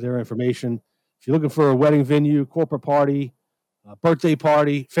find their information. If you're looking for a wedding venue, corporate party, birthday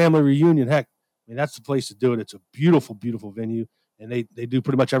party, family reunion, heck, I mean, that's the place to do it. It's a beautiful, beautiful venue, and they do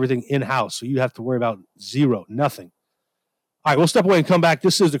pretty much everything in-house, so you have to worry about nothing. All right, we'll step away and come back.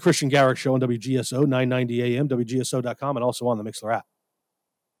 This is the Kristian Garic Show on WGSO, 990 AM, WGSO.com, and also on the Mixler app.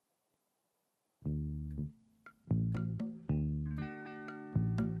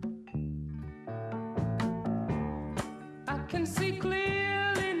 I can see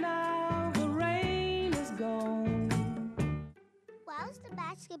clearly now the rain is gone. Why was the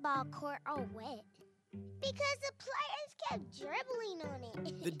basketball court all wet? Because the players kept dribbling on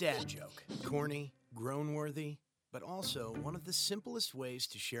it. The dad joke. Corny, groan-worthy, but also one of the simplest ways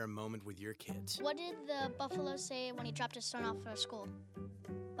to share a moment with your kids. What did the buffalo say when he dropped his son off for school?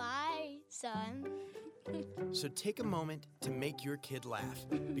 Bye, son. So take a moment to make your kid laugh,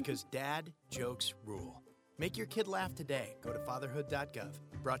 because dad jokes rule. Make your kid laugh today. Go to fatherhood.gov.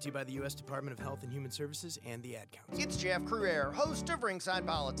 Brought to you by the U.S. Department of Health and Human Services and the Ad Council. It's Jeff Cruere, host of Ringside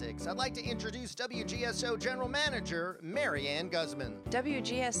Politics. I'd like to introduce WGSO General Manager Mary Ann Guzman.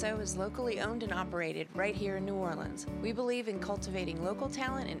 WGSO is locally owned and operated right here in New Orleans. We believe in cultivating local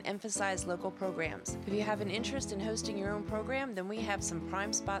talent and emphasize local programs. If you have an interest in hosting your own program, then we have some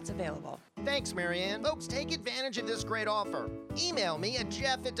prime spots available. Thanks, Mary Ann. Folks, take advantage of this great offer. Email me at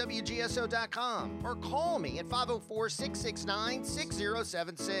jeff@wgso.com or call me at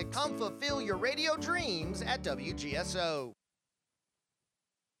 504-669-6076. Come fulfill your radio dreams at WGSO.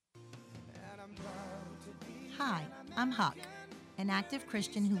 Hi, I'm Huck, an active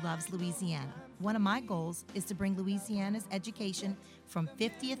Christian who loves Louisiana. One of my goals is to bring Louisiana's education from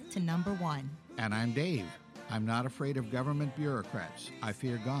 50th to number 1. And I'm Dave. I'm not afraid of government bureaucrats. I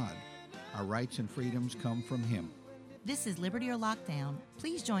fear God. Our rights and freedoms come from Him. This is Liberty or Lockdown.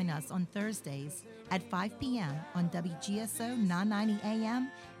 Please join us on Thursdays at 5 p.m. on WGSO 990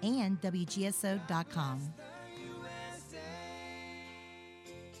 AM and WGSO.com.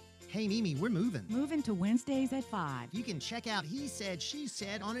 Hey, Mimi, we're moving. Moving to Wednesdays at 5. You can check out He Said, She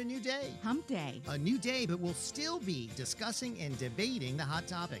Said on a new day. Hump Day. A new day, but we'll still be discussing and debating the hot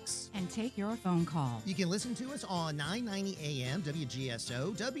topics. And take your phone call. You can listen to us on 990 AM,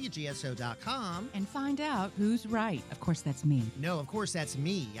 WGSO, WGSO.com. And find out who's right. Of course, that's me. No, of course, that's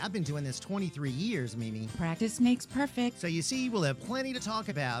me. I've been doing this 23 years, Mimi. Practice makes perfect. So you see, we'll have plenty to talk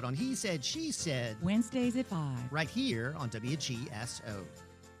about on He Said, She Said. Wednesdays at 5. Right here on WGSO.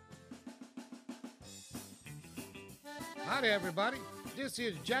 Howdy, everybody. This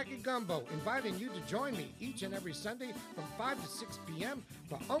is Jackie Gumbo inviting you to join me each and every Sunday from 5 to 6 p.m.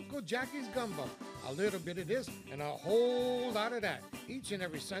 for Uncle Jackie's Gumbo. A little bit of this and a whole lot of that each and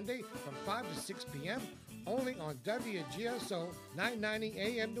every Sunday from 5 to 6 p.m. only on WGSO 990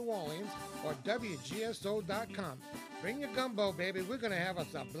 AM New Orleans or WGSO.com. Bring your gumbo, baby. We're going to have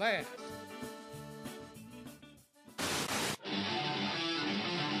us a blast.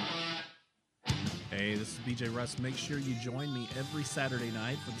 Hey, this is BJ Russ. Make sure you join me every Saturday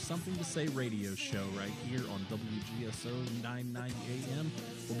night for the Something to Say radio show right here on WGSO 990 AM.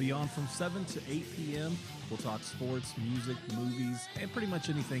 We'll be on from 7 to 8 p.m. We'll talk sports, music, movies, and pretty much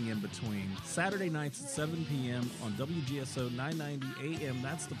anything in between. Saturday nights at 7 p.m. on WGSO 990 AM.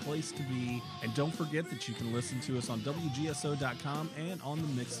 That's the place to be. And don't forget that you can listen to us on WGSO.com and on the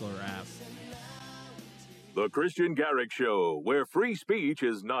Mixler app. The Kristian Garic Show, where free speech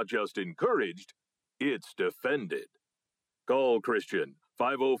is not just encouraged, it's defended. Call Kristian,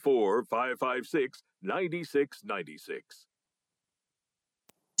 504-556-9696.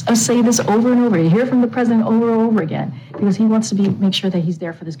 I say this over and over. You hear from the president over and over again because he wants to make sure that he's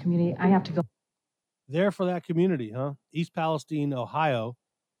there for this community. I have to go. There for that community, huh? East Palestine, Ohio.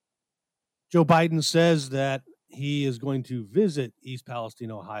 Joe Biden says that he is going to visit East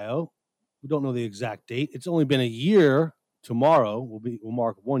Palestine, Ohio. We don't know the exact date. It's only been a year tomorrow will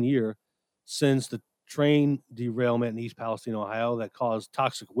mark 1 year since the train derailment in East Palestine, Ohio, that caused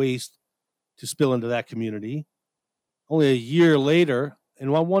toxic waste to spill into that community. Only a year later,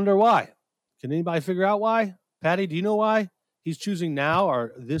 and I wonder why. Can anybody figure out why? Patty, do you know why he's choosing now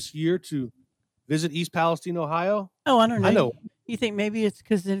or this year to visit East Palestine, Ohio? Oh, I don't know. I know. You think maybe it's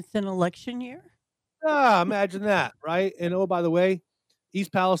because it's an election year? Imagine that, right? And oh, by the way,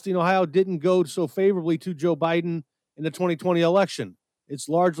 East Palestine, Ohio didn't go so favorably to Joe Biden in the 2020 election. It's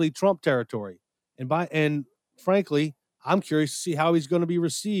largely Trump territory. And frankly, I'm curious to see how he's going to be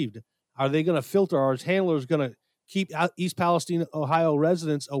received. Are they going to filter? Are his handlers going to keep East Palestine, Ohio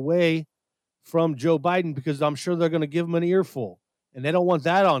residents away from Joe Biden? Because I'm sure they're going to give him an earful. And they don't want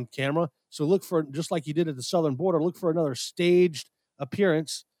that on camera. So look for, just like he did at the southern border, look for another staged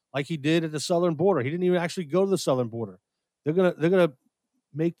appearance like he did at the southern border. He didn't even actually go to the southern border. They're gonna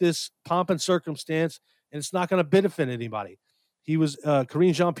make this pomp and circumstance, and it's not going to benefit anybody.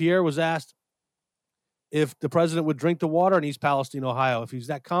 Karine Jean-Pierre was asked if the president would drink the water in East Palestine, Ohio, if he's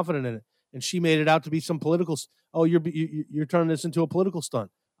that confident in it, and she made it out to be some political. Oh, you're turning this into a political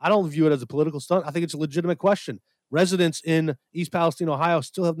stunt. I don't view it as a political stunt. I think it's a legitimate question. Residents in East Palestine, Ohio,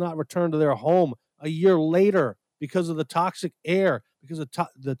 still have not returned to their home a year later because of the toxic air, because of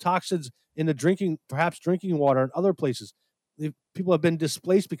the toxins in the drinking water and other places. People have been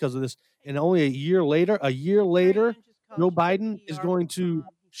displaced because of this. And only a year later, Joe Biden is going to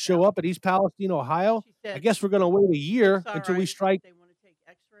show up at East Palestine, Ohio. I guess we're going to wait a year until we strike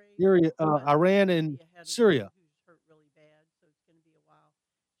Iran and Syria.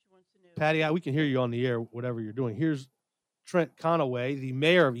 Patty, we can hear you on the air, whatever you're doing. Here's Trent Conaway, the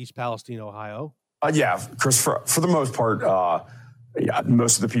mayor of East Palestine, Ohio. Yeah, Chris, for the most part,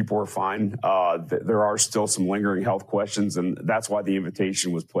 most of the people are fine. There are still some lingering health questions, and that's why the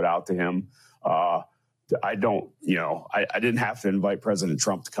invitation was put out to him. I didn't have to invite President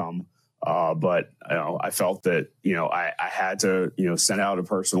Trump to come, but I felt that I had to send out a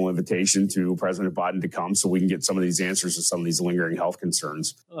personal invitation to President Biden to come so we can get some of these answers to some of these lingering health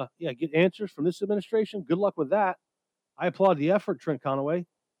concerns. Get answers from this administration. Good luck with that. I applaud the effort, Trent Conaway,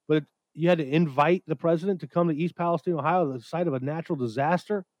 but you had to invite the president to come to East Palestine, Ohio, the site of a natural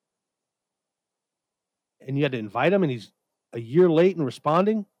disaster, and you had to invite him, and he's a year late in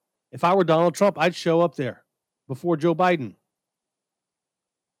responding. If I were Donald Trump, I'd show up there before Joe Biden.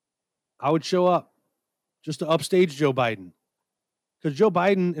 I would show up just to upstage Joe Biden, because Joe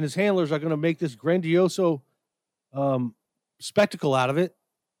Biden and his handlers are going to make this grandioso spectacle out of it,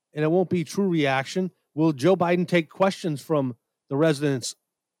 and it won't be true reaction. Will Joe Biden take questions from the residents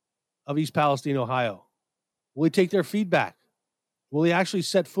of East Palestine, Ohio? Will he take their feedback? Will he actually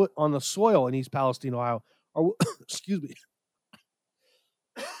set foot on the soil in East Palestine, Ohio? Or excuse me.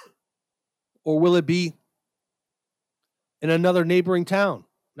 Or will it be in another neighboring town,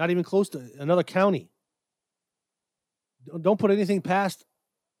 not even close to another county? Don't put anything past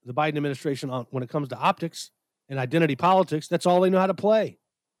the Biden administration when it comes to optics and identity politics. That's all they know how to play.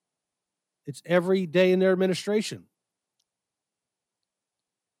 It's every day in their administration.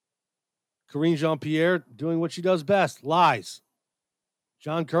 Karine Jean-Pierre doing what she does best, lies.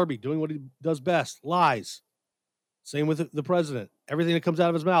 John Kirby doing what he does best, lies. Same with the president. Everything that comes out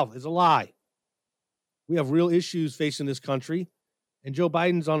of his mouth is a lie. We have real issues facing this country, and Joe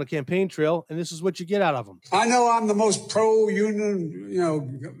Biden's on the campaign trail, and this is what you get out of him. I know I'm the most pro-union,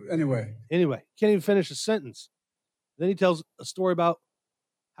 anyway. Anyway, can't even finish a sentence. Then he tells a story about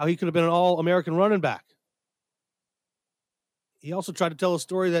how he could have been an all-American running back. He also tried to tell a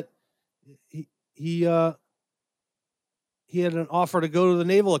story that he had an offer to go to the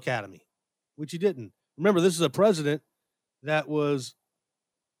Naval Academy, which he didn't. Remember, this is a president that was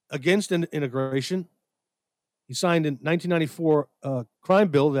against integration. He signed in 1994 a crime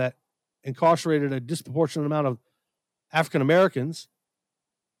bill that incarcerated a disproportionate amount of African Americans.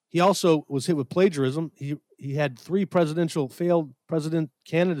 He also was hit with plagiarism. He had 3 failed president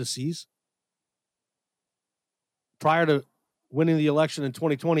candidacies prior to winning the election in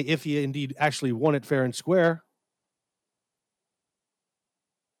 2020, if he indeed actually won it fair and square.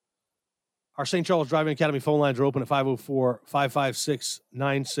 Our St. Charles Driving Academy phone lines are open at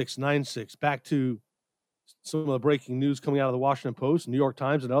 504-556-9696. Back to some of the breaking news coming out of the Washington Post, New York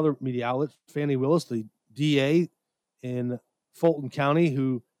Times, and other media outlets. Fani Willis, the DA in Fulton County,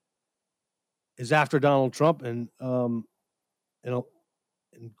 who is after Donald Trump in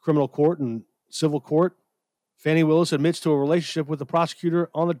criminal court and civil court. Fani Willis admits to a relationship with the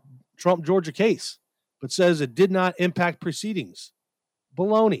prosecutor on the Trump Georgia case, but says it did not impact proceedings.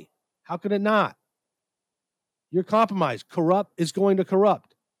 Baloney. How could it not? You're compromised. Corrupt is going to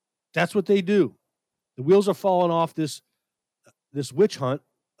corrupt. That's what they do. The wheels are falling off this this witch hunt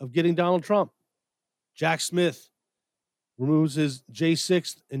of getting Donald Trump. Jack Smith removes his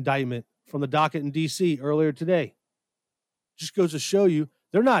J6 indictment from the docket in D.C. earlier today. Just goes to show you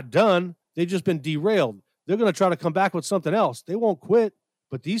they're not done. They've just been derailed. They're going to try to come back with something else. They won't quit,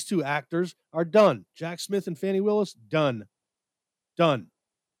 but these two actors are done. Jack Smith and Fani Willis, done. Done.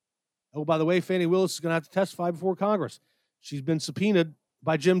 Oh, by the way, Fani Willis is going to have to testify before Congress. She's been subpoenaed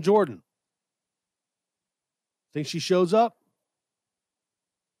by Jim Jordan. Think she shows up?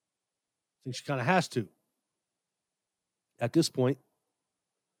 Think she kind of has to. At this point,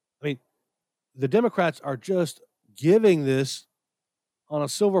 I mean, the Democrats are just giving this on a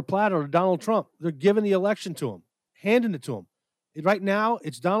silver platter to Donald Trump. They're giving the election to him, handing it to him. Right now,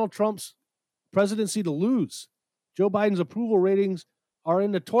 it's Donald Trump's presidency to lose. Joe Biden's approval ratings are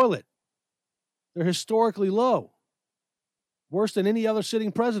in the toilet. They're historically low. Worse than any other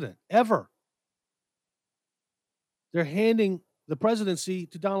sitting president ever. They're handing the presidency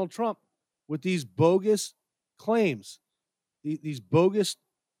to Donald Trump with these bogus claims, these bogus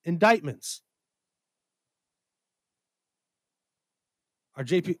indictments. Our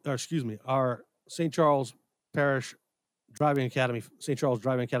St. Charles Driving Academy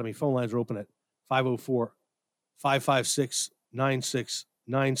phone lines are open at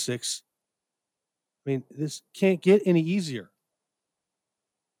 504-556-9696. I mean, this can't get any easier.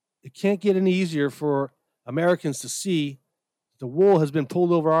 It can't get any easier for Americans to see the wool has been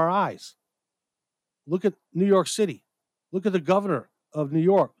pulled over our eyes. Look at New York City. Look at the governor of New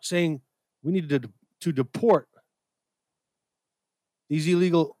York saying we need to deport these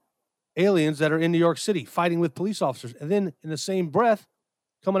illegal aliens that are in New York City fighting with police officers. And then in the same breath,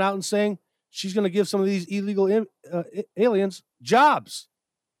 coming out and saying she's going to give some of these illegal aliens jobs,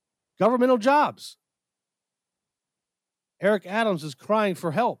 governmental jobs. Eric Adams is crying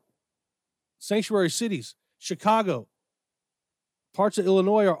for help. Sanctuary cities, Chicago, parts of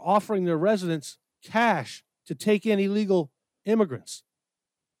Illinois are offering their residents cash to take in illegal immigrants.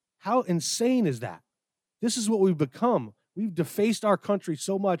 How insane is that? This is what we've become. We've defaced our country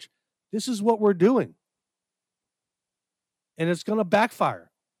so much. This is what we're doing. And it's going to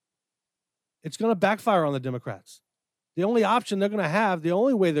backfire. It's going to backfire on the Democrats. The only option they're going to have, the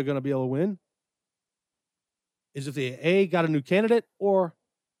only way they're going to be able to win, is if they A, got a new candidate, or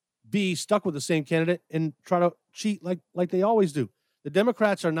B, stuck with the same candidate and try to cheat like they always do. The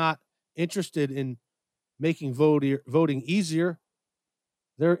Democrats are not interested in making voting easier.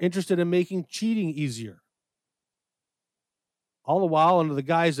 They're interested in making cheating easier. All the while under the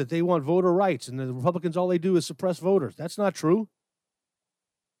guise that they want voter rights, and the Republicans, all they do is suppress voters. That's not true.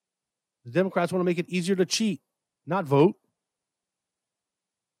 The Democrats want to make it easier to cheat, not vote.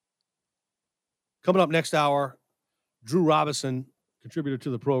 Coming up next hour, Drew Robinson, contributor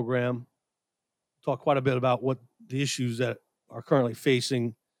to the program, talk quite a bit about what the issues that are currently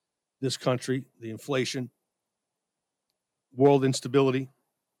facing this country, the inflation, world instability,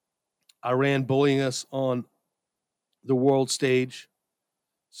 Iran bullying us on the world stage,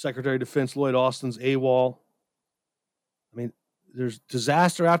 Secretary of Defense Lloyd Austin's AWOL. I mean, there's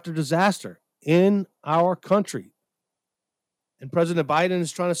disaster after disaster in our country. And President Biden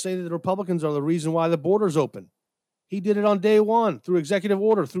is trying to say that the Republicans are the reason why the border's open. He did it on day one through executive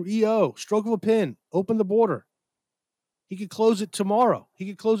order, through EO, stroke of a pen, open the border. He could close it tomorrow. He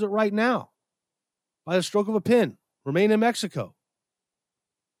could close it right now by the stroke of a pen, remain in Mexico.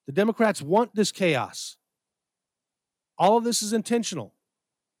 The Democrats want this chaos. All of this is intentional.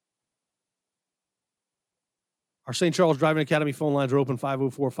 Our St. Charles Driving Academy phone lines are open,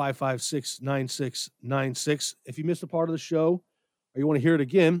 504-556-9696. If you missed a part of the show or you want to hear it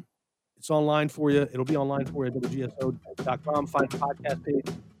again, it's online for you. It'll be online for you at WGSO.com. Find the podcast page.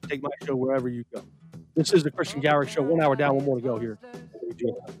 Take my show wherever you go. This is the Kristian Garic Show. 1 hour down, one more to go here.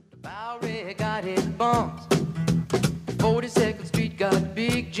 Bowery got his bumps. 42nd Street got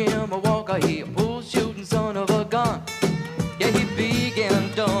Big Jim, a walker, he a bull shooting son of a gun. Yeah, he big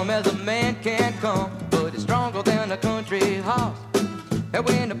and dumb as a man can come, but he's stronger than a country horse. And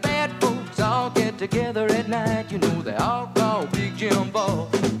when the bad folks all get together at night, you know they all call Big Jim Ball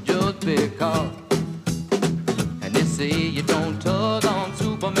just because. And they say you don't tug on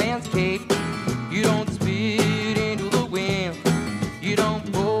Superman's cape, you don't spit into the wind, you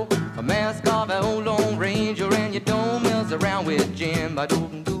don't pull a mask off an old Lone Ranger, and you don't mess around with Jim. But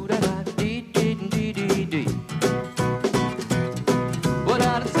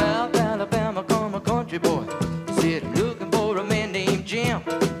out of South Alabama come a country boy, said looking for a man named Jim.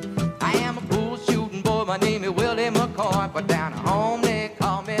 I am a bull shooting boy, my name is Willie McCoy, but down at home they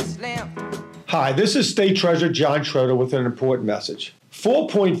call me Slim. Hi, this is State Treasurer John Schroeder with an important message.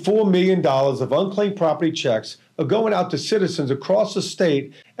 $4.4 million of unclaimed property checks are going out to citizens across the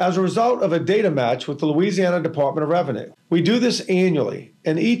state as a result of a data match with the Louisiana Department of Revenue. We do this annually,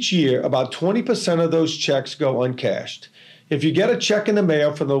 and each year about 20% of those checks go uncashed. If you get a check in the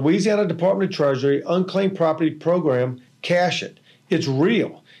mail from the Louisiana Department of Treasury Unclaimed Property Program, cash it. It's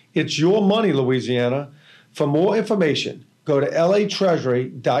real. It's your money, Louisiana. For more information, go to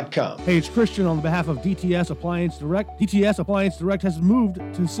latreasury.com. Hey, it's Kristian on behalf of DTS Appliance Direct. DTS Appliance Direct has moved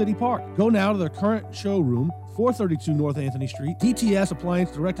to City Park. Go now to their current showroom, 432 North Anthony Street. DTS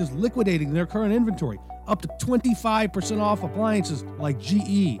Appliance Direct is liquidating their current inventory, up to 25% off appliances like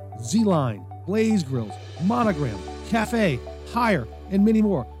GE, Z-Line, Blaze Grills, Monogram, Cafe, Hire, and many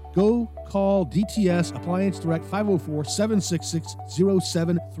more. Go call DTS Appliance Direct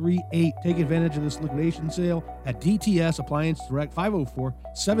 504-766-0738. Take advantage of this liquidation sale at DTS Appliance Direct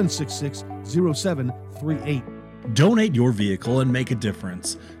 504-766-0738. Donate your vehicle and make a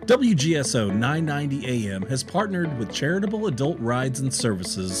difference. WGSO 990 AM has partnered with Charitable Adult Rides and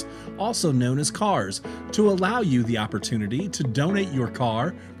Services, also known as CARS, to allow you the opportunity to donate your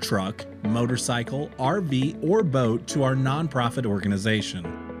car, truck, motorcycle, RV, or boat to our nonprofit organization.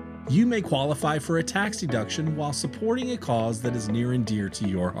 You may qualify for a tax deduction while supporting a cause that is near and dear to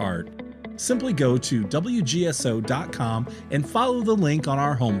your heart. Simply go to WGSO.com and follow the link on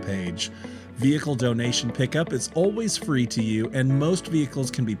our homepage. Vehicle donation pickup is always free to you, and most vehicles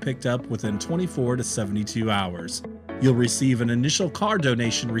can be picked up within 24 to 72 hours. You'll receive an initial car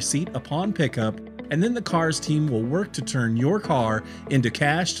donation receipt upon pickup, and then the CARS team will work to turn your car into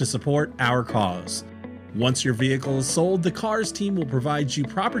cash to support our cause. Once your vehicle is sold, the CARS team will provide you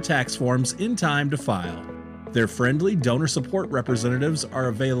proper tax forms in time to file. Their friendly donor support representatives are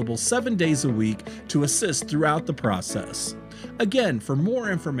available 7 days a week to assist throughout the process. Again, for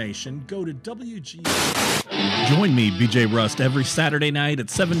more information, go to WG. Join me, BJ Rust, every Saturday night at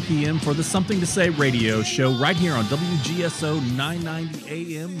 7 p.m. for the Something to Say radio show right here on WGSO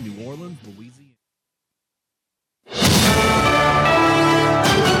 990 AM, New Orleans, Louisiana.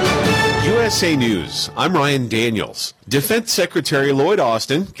 USA News, I'm Ryan Daniels. Defense Secretary Lloyd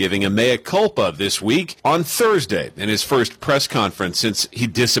Austin giving a mea culpa this week on Thursday in his first press conference since he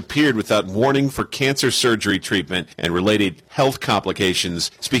disappeared without warning for cancer surgery treatment and related health complications.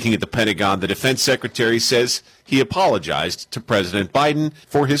 Speaking at the Pentagon, the Defense Secretary says he apologized to President Biden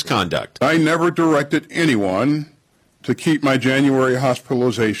for his conduct. I never directed anyone to keep my January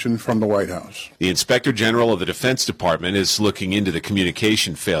hospitalization from the White House. The Inspector General of the Defense Department is looking into the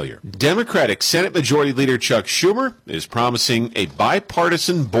communication failure. Democratic Senate Majority Leader Chuck Schumer is promising a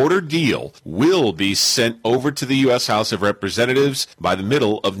bipartisan border deal will be sent over to the U.S. House of Representatives by the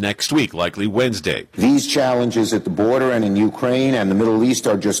middle of next week, likely Wednesday. These challenges at the border and in Ukraine and the Middle East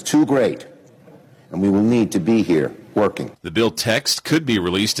are just too great, and we will need to be here working. The bill text could be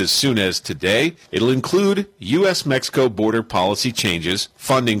released as soon as today. It'll include U.S.-Mexico border policy changes,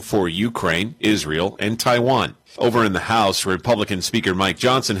 funding for Ukraine, Israel, and Taiwan. Over in the House, Republican Speaker Mike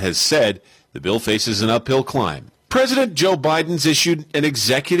Johnson has said the bill faces an uphill climb. President Joe Biden's issued an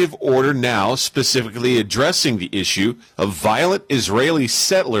executive order now specifically addressing the issue of violent Israeli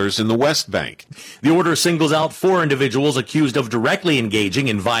settlers in the West Bank. The order singles out 4 individuals accused of directly engaging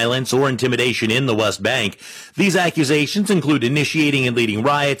in violence or intimidation in the West Bank. These accusations include initiating and leading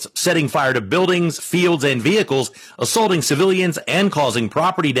riots, setting fire to buildings, fields, and vehicles, assaulting civilians, and causing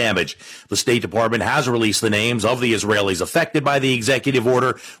property damage. The State Department has released the names of the Israelis affected by the executive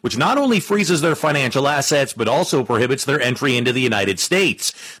order, which not only freezes their financial assets, but also prohibits their entry into the United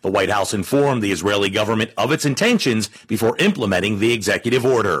States. The White House informed the Israeli government of its intentions before implementing the executive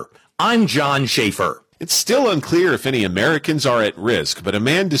order. I'm John Schaefer. It's still unclear if any Americans are at risk, but a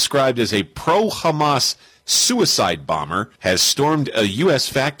man described as a pro-Hamas suicide bomber has stormed a U.S.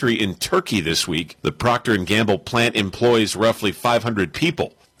 factory in Turkey this week. The Procter & Gamble plant employs roughly 500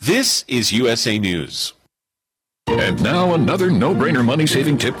 people. This is USA News. And now another no-brainer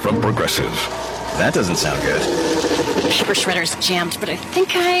money-saving tip from Progressive. That doesn't sound good. Paper shredder's jammed, but I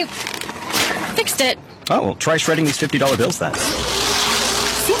think I fixed it. Oh, well, try shredding these $50 bills then.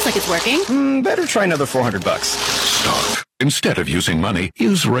 Seems like it's working. Better try another $400. Stop. Instead of using money,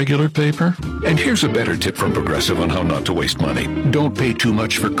 use regular paper. And here's a better tip from Progressive on how not to waste money. Don't pay too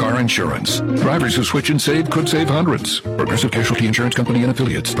much for car insurance. Drivers who switch and save could save hundreds. Progressive Casualty Insurance Company and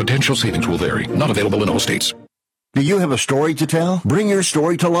affiliates. Potential savings will vary. Not available in all states. Do you have a story to tell? Bring your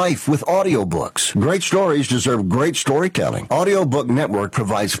story to life with audiobooks. Great stories deserve great storytelling. Audiobook Network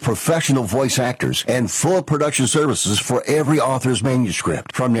provides professional voice actors and full production services for every author's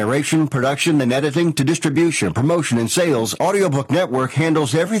manuscript. From narration, production, and editing to distribution, promotion, and sales, Audiobook Network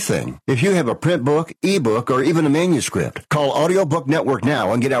handles everything. If you have a print book, ebook, or even a manuscript, call Audiobook Network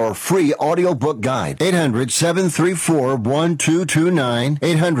now and get our free audiobook guide. 800-734-1229,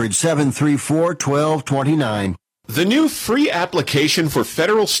 800-734-1229. The new free application for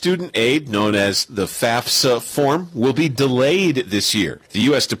federal student aid, known as the FAFSA form, will be delayed this year. The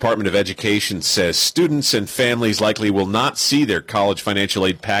U.S. Department of Education says students and families likely will not see their college financial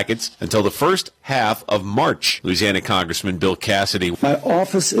aid packets until the first half of March. Louisiana Congressman Bill Cassidy. My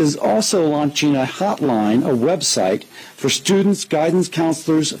office is also launching a hotline, a website, for students, guidance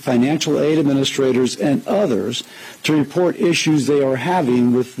counselors, financial aid administrators, and others to report issues they are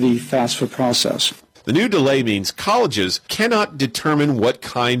having with the FAFSA process. The new delay means colleges cannot determine what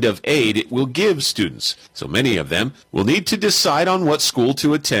kind of aid it will give students, so many of them will need to decide on what school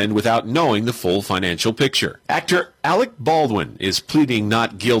to attend without knowing the full financial picture. Actor Alec Baldwin is pleading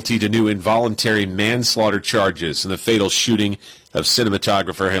not guilty to new involuntary manslaughter charges in the fatal shooting of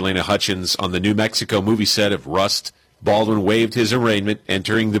cinematographer Helena Hutchins on the New Mexico movie set of Rust. Baldwin waived his arraignment,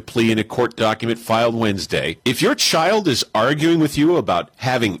 entering the plea in a court document filed Wednesday. If your child is arguing with you about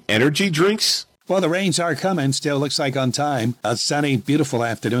having energy drinks, well, the rains are coming. Still looks like on time. A sunny, beautiful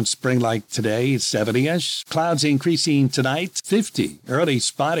afternoon, spring-like today, 70-ish. Clouds increasing tonight, 50. Early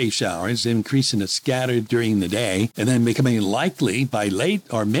spotty showers increasing to scattered during the day, and then becoming likely by late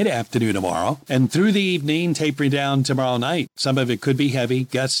or mid-afternoon tomorrow. And through the evening, tapering down tomorrow night. Some of it could be heavy,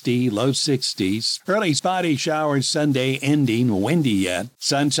 gusty, low 60s. Early spotty showers Sunday, ending windy yet.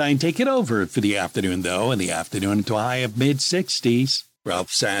 Sunshine taking over for the afternoon, though, in the afternoon to a high of mid-60s.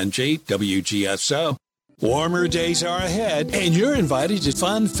 Ralph Sanjay, WGSO. Warmer days are ahead, and you're invited to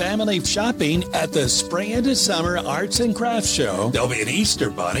fun family shopping at the Spring into Summer Arts and Crafts Show. There'll be an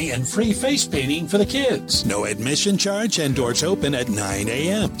Easter bunny and free face painting for the kids. No admission charge and doors open at 9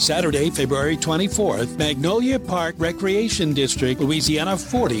 a.m. Saturday, February 24th, Magnolia Park Recreation District, Louisiana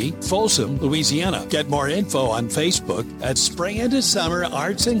 40, Folsom, Louisiana. Get more info on Facebook at Spring into Summer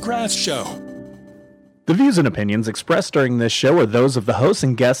Arts and Crafts Show. The views and opinions expressed during this show are those of the hosts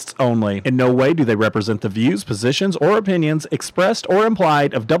and guests only. In no way do they represent the views, positions, or opinions expressed or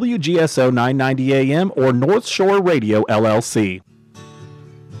implied of WGSO 990 AM or North Shore Radio, LLC.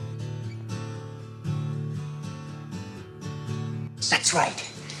 That's right.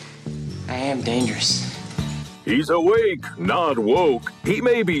 I am dangerous. He's awake, not woke. He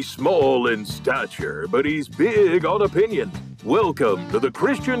may be small in stature, but he's big on opinion. Welcome to the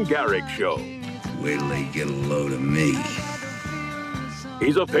Kristian Garic Show. Wait till they get a load of me.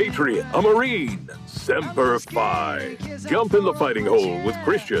 He's a patriot, a Marine, Semper Fi. Jump in the fighting hole with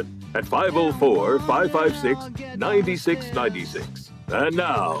Kristian at 504-556-9696. And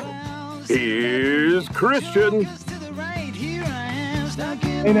now, here's Kristian.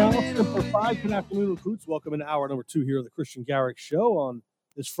 Hey now, Semper Fi. Good afternoon, recruits. Welcome into hour number 2 here of the Kristian Garic Show on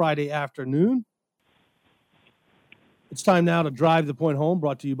this Friday afternoon. It's time now to drive the point home,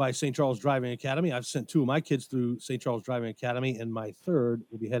 brought to you by St. Charles Driving Academy. I've sent 2 of my kids through St. Charles Driving Academy, and my third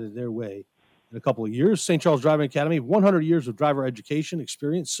will be headed their way in a couple of years. St. Charles Driving Academy, 100 years of driver education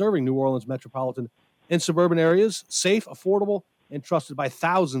experience serving New Orleans metropolitan and suburban areas. Safe, affordable, and trusted by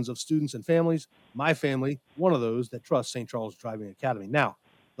thousands of students and families. My family, one of those that trust St. Charles Driving Academy. Now,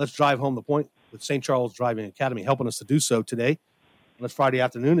 let's drive home the point with St. Charles Driving Academy. Helping us to do so today on this Friday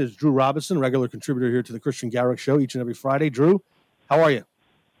afternoon is Drew Robinson, regular contributor here to the Kristian Garic Show each and every Friday. Drew, how are you?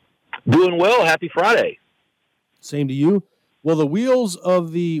 Doing well. Happy Friday. Same to you. Well, the wheels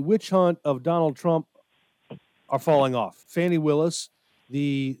of the witch hunt of Donald Trump are falling off. Fannie Willis,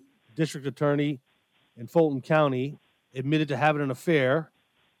 the district attorney in Fulton County, admitted to having an affair,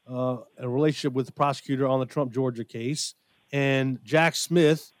 a relationship with the prosecutor on the Trump Georgia case. And Jack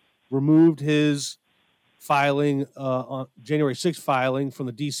Smith removed his filing on January 6th filing from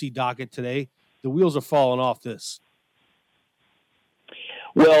the D.C. docket today. The wheels are falling off this.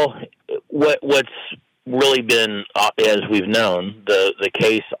 Well, what's really been, as we've known, the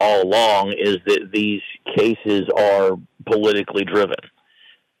case all along is that these cases are politically driven.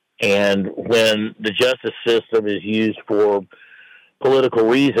 And when the justice system is used for political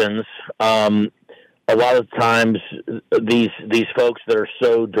reasons, a lot of times these folks that are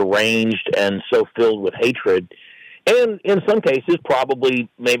so deranged and so filled with hatred, and in some cases probably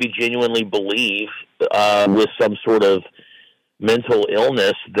maybe genuinely believe with some sort of mental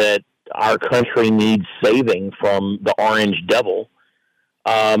illness that our country needs saving from the orange devil,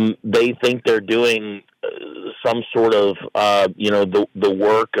 they think they're doing some sort of, the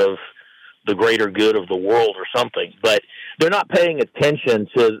work of the greater good of the world or something. But they're not paying attention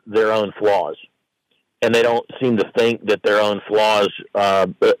to their own flaws. And they don't seem to think that their own flaws,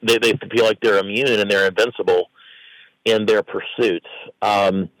 they feel like they're immune and they're invincible in their pursuits.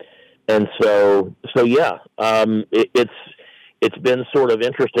 It's been sort of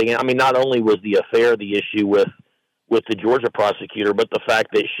interesting. I mean, not only was the affair the issue with the Georgia prosecutor, but the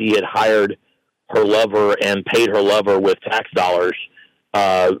fact that she had hired her lover and paid her lover with tax dollars,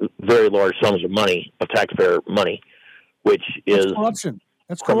 very large sums of money, of taxpayer money, which is corruption.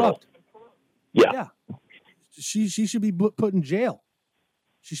 That's criminal. corrupt. Yeah. She should be put in jail.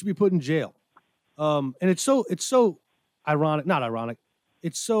 She should be put in jail. And it's so ironic, not ironic.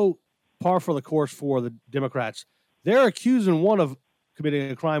 It's so par for the course for the Democrats. They're accusing one of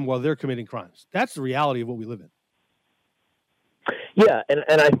committing a crime while they're committing crimes. That's the reality of what we live in. Yeah,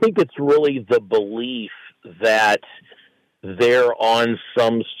 and I think it's really the belief that they're on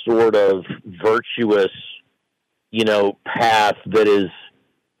some sort of virtuous, path that is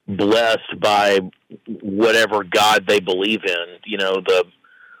blessed by whatever God they believe in,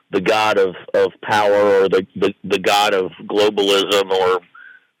 the God of power or the God of globalism or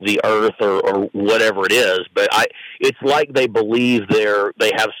the earth or whatever it is. But it's like they believe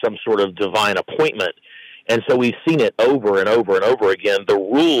they have some sort of divine appointment. And so we've seen it over and over and over again. The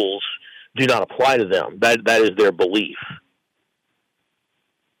rules do not apply to them. That is their belief.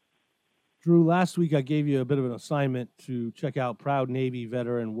 Drew, last week I gave you a bit of an assignment to check out Proud Navy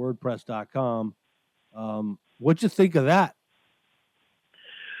Veteran WordPress.com. What'd you think of that?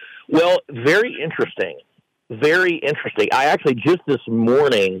 Well, very interesting. Very interesting. I actually just this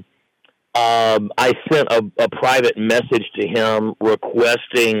morning, I sent a private message to him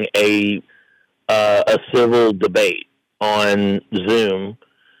requesting a civil debate on Zoom.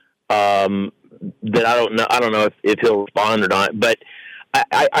 That I don't know if he'll respond or not, but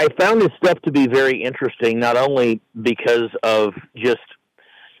I found this stuff to be very interesting, not only because of just,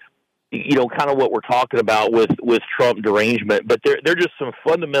 kind of what we're talking about with Trump derangement, but they're just some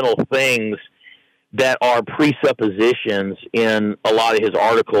fundamental things that are presuppositions in a lot of his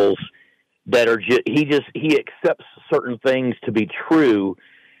articles that are he accepts certain things to be true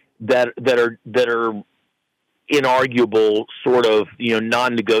that are inarguable sort of,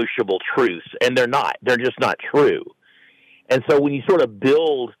 non-negotiable truths. And they're just not true. And so when you sort of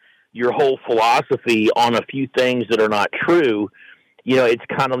build your whole philosophy on a few things that are not true, it's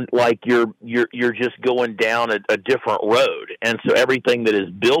kind of like you're just going down a different road. And so everything that is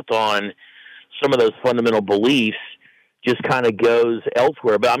built on some of those fundamental beliefs just kind of goes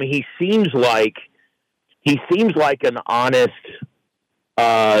elsewhere. But I mean, he seems like an honest,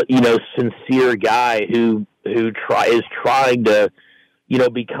 sincere guy who is trying to,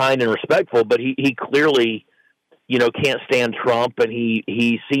 be kind and respectful, but he clearly, can't stand Trump, and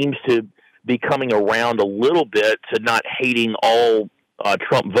he seems to be coming around a little bit to not hating all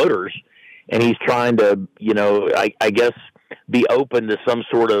Trump voters. And he's trying to, I guess, be open to some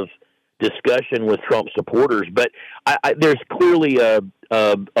sort of discussion with Trump supporters. But there's clearly a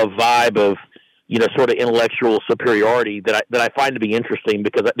vibe of, sort of intellectual superiority that I find to be interesting,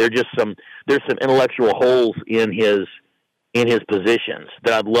 because there's some intellectual holes in his positions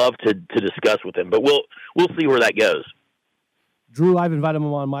that I'd love to discuss with him. But we'll see where that goes. Drew, I've invited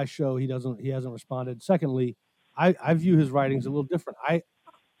him on my show. He hasn't responded. Secondly, I view his writings a little different.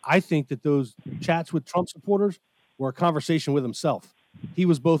 I think that those chats with Trump supporters were a conversation with himself. He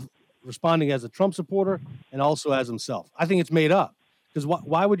was both responding as a Trump supporter and also as himself. I think it's made up, because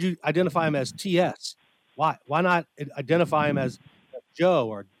why would you identify him as TS? Why not identify him as Joe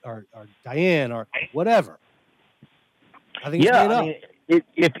or Diane or whatever? I think it's made up.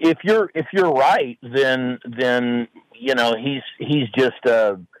 If you're right, then he's just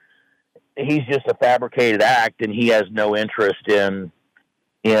a fabricated act, and he has no interest in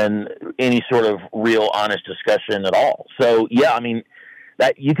any sort of real honest discussion at all. So yeah, I mean,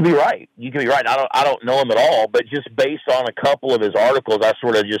 that you can be right. I don't know him at all, but just based on a couple of his articles, I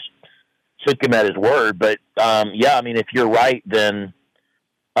sort of just took him at his word. But yeah, I mean, if you're right, then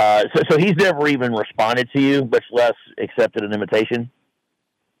so he's never even responded to you, much less accepted an invitation.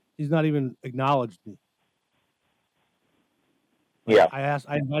 He's not even acknowledged me. Yeah, I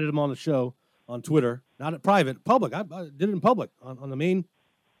invited him on the show on Twitter, not at private, public. I did it in public on the main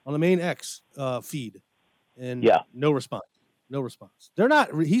X feed, and no response. No response.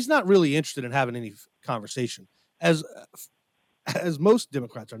 He's not really interested in having any conversation, as most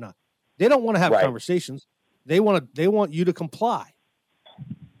Democrats are not. They don't want to have conversations. They want you to comply.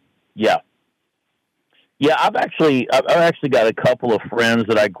 Yeah. I've actually got a couple of friends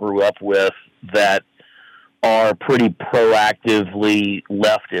that I grew up with that are pretty proactively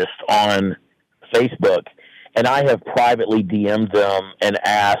leftist on Facebook, and I have privately DM'd them and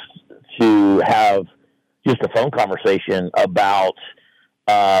asked to have just a phone conversation about,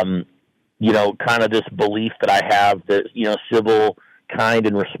 kind of this belief that I have that, civil, kind,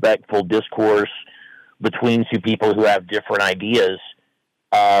 and respectful discourse between two people who have different ideas,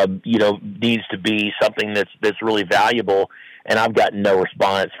 needs to be something that's really valuable. And I've gotten no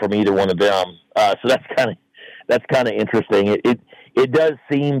response from either one of them. So that's kind of interesting. It does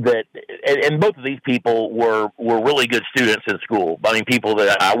seem that, and both of these people were really good students in school. I mean, people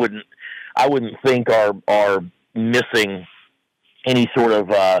that I wouldn't think are missing any sort of,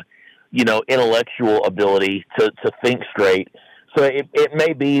 intellectual ability to think straight. So it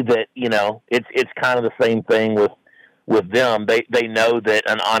may be that, it's kind of the same thing with them. They know that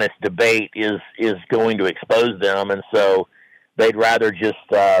an honest debate is going to expose them. And so they'd rather just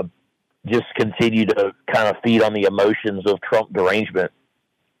continue to kind of feed on the emotions of Trump derangement.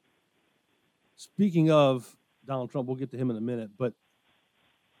 Speaking of Donald Trump, we'll get to him in a minute. But,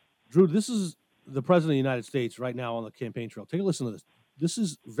 Drew, this is the president of the United States right now on the campaign trail. Take a listen to this. This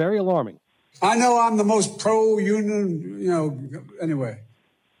is very alarming. I know I'm the most pro-union, anyway.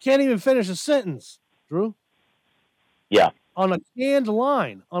 Can't even finish a sentence, Drew. Yeah. On a canned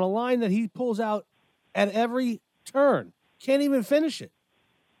line, on a line that he pulls out at every turn. Can't even finish it.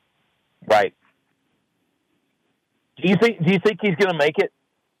 Right. Do you think he's going to make it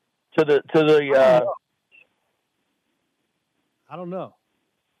to the? I don't know.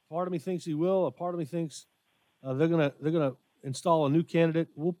 Part of me thinks he will. A part of me thinks they're gonna install a new candidate.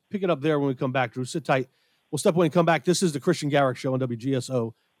 We'll pick it up there when we come back. Drew, sit tight. We'll step away and come back. This is the Kristian Garic Show on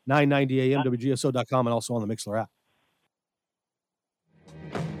WGSO 990 AM, WGSO.com, and also on the Mixler app.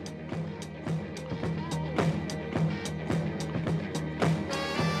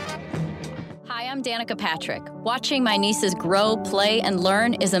 I'm Danica Patrick. Watching my nieces grow, play, and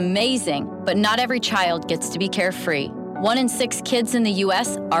learn is amazing, but not every child gets to be carefree. 1 in 6 kids in the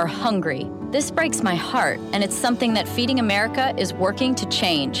U.S. are hungry. This breaks my heart, and it's something that Feeding America is working to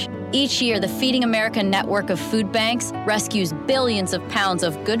change. Each year, the Feeding America network of food banks rescues billions of pounds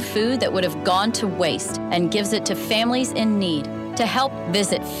of good food that would have gone to waste and gives it to families in need. To help,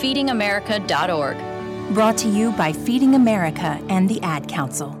 visit feedingamerica.org. Brought to you by Feeding America and the Ad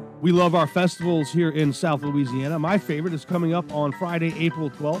Council. We love our festivals here in South Louisiana. My favorite is coming up on Friday, April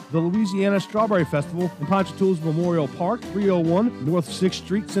 12th, the Louisiana Strawberry Festival in Ponchatoula's Memorial Park, 301 North 6th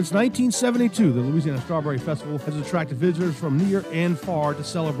Street. Since 1972, the Louisiana Strawberry Festival has attracted visitors from near and far to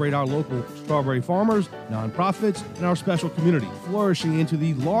celebrate our local strawberry farmers, nonprofits, and our special community, flourishing into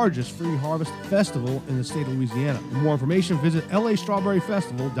the largest free harvest festival in the state of Louisiana. For more information, visit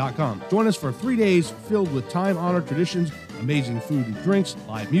lastrawberryfestival.com. Join us for 3 days filled with time-honored traditions, amazing food and drinks,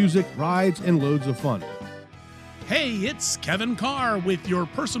 live music, rides, and loads of fun. Hey, it's Kevin Carr with your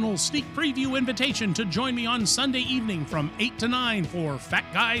personal sneak preview invitation to join me on Sunday evening from 8 to 9 for Fat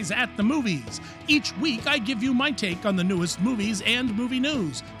Guys at the Movies. Each week, I give you my take on the newest movies and movie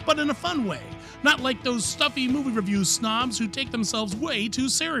news, but in a fun way. Not like those stuffy movie review snobs who take themselves way too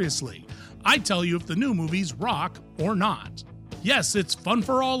seriously. I tell you if the new movies rock or not. Yes, it's fun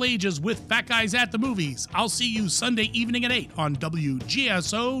for all ages with Fat Guys at the Movies. I'll see you Sunday evening at 8 on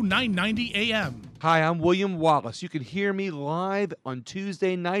WGSO 990 AM. Hi, I'm William Wallace. You can hear me live on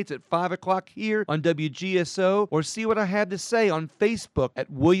Tuesday nights at 5 o'clock here on WGSO, or see what I have to say on Facebook at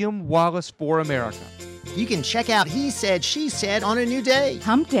William Wallace for America. You can check out He Said, She Said on a new day.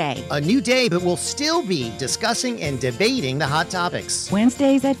 Hump Day. A new day, but we'll still be discussing and debating the hot topics.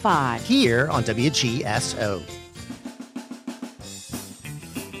 Wednesdays at 5. Here on WGSO.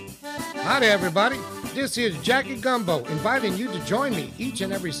 Howdy, everybody. This is Jackie Gumbo, inviting you to join me each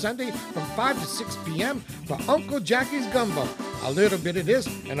and every Sunday from 5 to 6 p.m. for Uncle Jackie's Gumbo. A little bit of this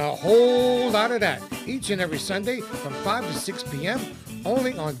and a whole lot of that. Each and every Sunday from 5 to 6 p.m.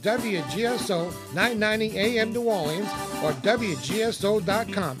 only on WGSO 990 AM New Orleans or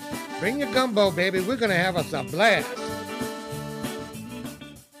WGSO.com. Bring your gumbo, baby. We're going to have us a blast.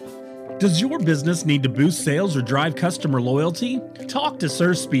 Does your business need to boost sales or drive customer loyalty? Talk to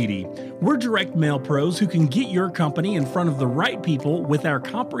Sir Speedy. We're direct mail pros who can get your company in front of the right people with our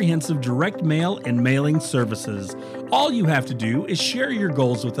comprehensive direct mail and mailing services. All you have to do is share your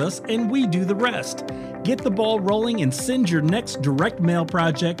goals with us and we do the rest. Get the ball rolling and send your next direct mail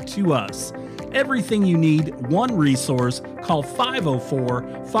project to us. Everything you need, one resource. Call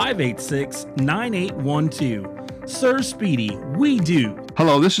 504-586-9812. Sir Speedy, we do.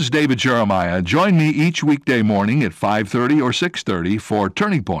 Hello, this is David Jeremiah. Join me each weekday morning at 5:30 or 6:30 for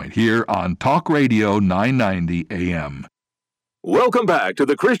Turning Point here on Talk Radio 990 AM. Welcome back to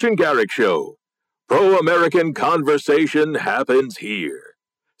the Kristian Garic Show. Pro-American conversation happens here.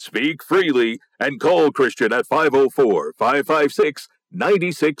 Speak freely and call Kristian at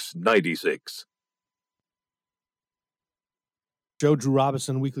 504-556-9696. Joe Drew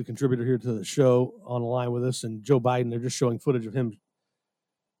Robinson, weekly contributor here to the show, on the line with us, and Joe Biden. They're just showing footage of him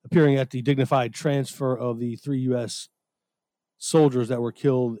appearing at the dignified transfer of the 3 U.S. soldiers that were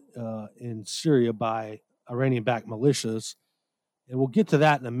killed in Syria by Iranian-backed militias. And we'll get to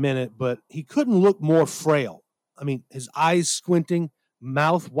that in a minute, but he couldn't look more frail. I mean, his eyes squinting,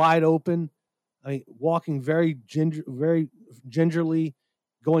 mouth wide open. I mean, walking very gingerly,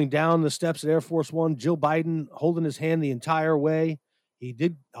 going down the steps at Air Force One. Jill Biden holding his hand the entire way.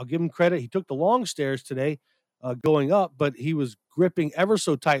 I'll give him credit. He took the long stairs today going up, but he was gripping ever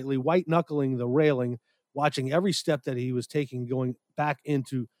so tightly, white-knuckling the railing, watching every step that he was taking going back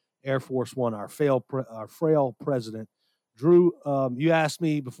into Air Force One, our frail president. Drew, you asked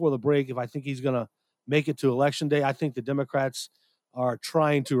me before the break if I think he's going to make it to Election Day. I think the Democrats are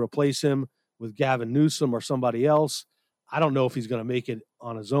trying to replace him with Gavin Newsom or somebody else. I don't know if he's going to make it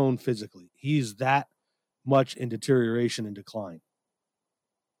on his own physically. He's that much in deterioration and decline.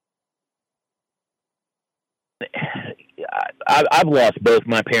 I've lost both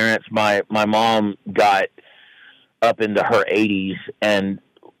my parents. My mom got up into her 80s, and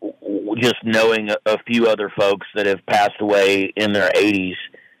just knowing a few other folks that have passed away in their 80s,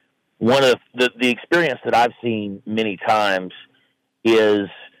 one of the experience that I've seen many times is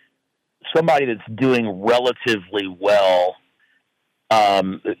somebody that's doing relatively well.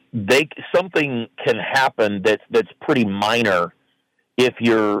 Something can happen that's pretty minor if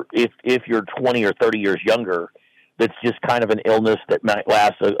you're 20 or 30 years younger. That's just kind of an illness that might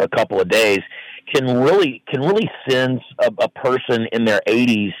last a couple of days, can really send a person in their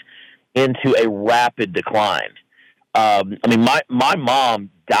 80s into a rapid decline. I mean, my mom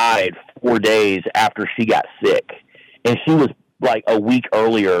died 4 days after she got sick, and she was like a week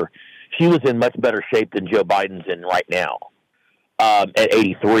earlier. She was in much better shape than Joe Biden's in right now at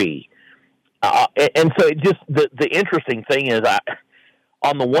 83. And so the interesting thing is,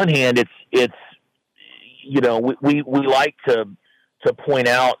 on the one hand, it's we like to point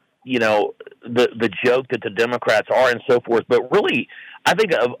out, the joke that the Democrats are and so forth, but really, I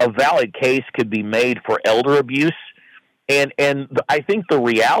think a valid case could be made for elder abuse. And I think the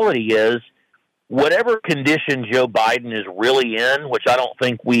reality is, whatever condition Joe Biden is really in, which I don't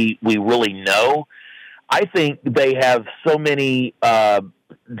think we really know, I think they have so many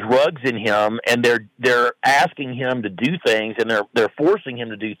drugs in him, and they're asking him to do things, and they're forcing him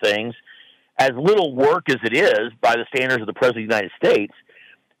to do things, as little work as it is by the standards of the President of the United States.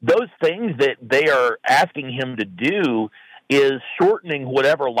 Those things that they are asking him to do is shortening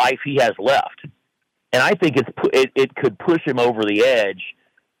whatever life he has left. And I think it could push him over the edge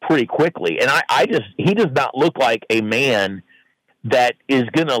pretty quickly. And he does not look like a man that is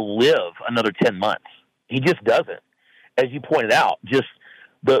going to live another 10 months. He just doesn't. As you pointed out, just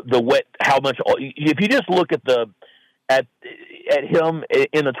how much, if you just look at him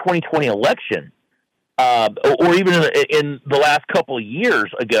in the 2020 election, or even in the last couple of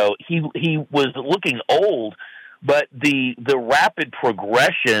years ago, he was looking old, but the rapid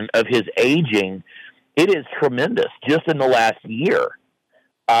progression of his aging, it is tremendous just in the last year.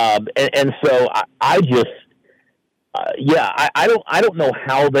 And so I don't know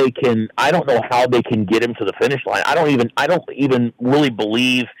how they can get him to the finish line. I don't even really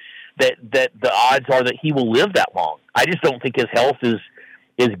believe that the odds are that he will live that long. I just don't think his health is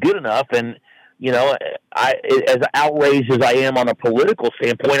good enough. And, as outraged as I am on a political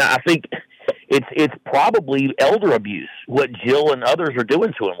standpoint, I think it's probably elder abuse, what Jill and others are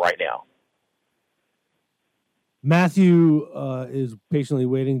doing to him right now. Matthew is patiently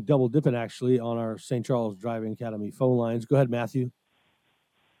waiting, double dipping actually, on our St. Charles Driving Academy phone lines. Go ahead, Matthew.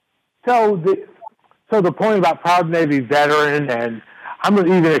 So the point about proud Navy veteran, and I'm going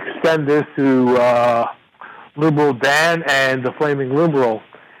to even extend this to Liberal Dan and the Flaming Liberal.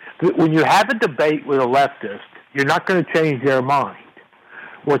 When you have a debate with a leftist, you're not going to change their mind.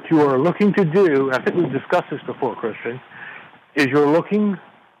 What you are looking to do, and I think we've discussed this before, Kristian, is you're looking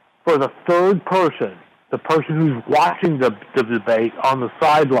for the third person, the person who's watching the debate on the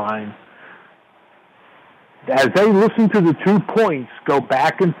sideline. As they listen to the 2 points go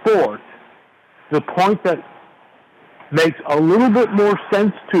back and forth, the point that makes a little bit more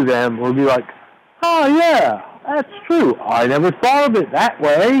sense to them will be like, oh, yeah, that's true. I never thought of it that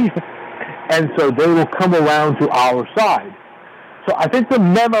way. And so they will come around to our side. So I think the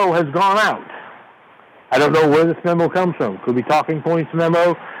memo has gone out. I don't know where this memo comes from. Could be Talking Points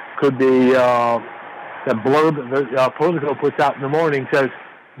memo. Could be the blurb that Politico puts out in the morning says,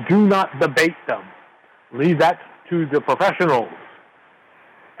 do not debate them. Leave that to the professionals.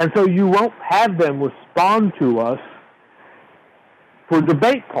 And so you won't have them respond to us for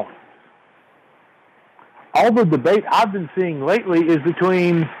debate points. All the debate I've been seeing lately is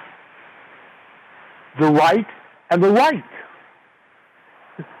between the right and the right.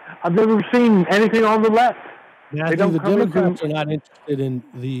 I've never seen anything on the left. Matthew, the Democrats are not interested in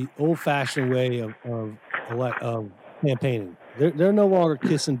the old-fashioned way of campaigning. They're no longer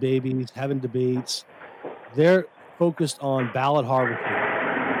kissing babies, having debates. They're focused on ballot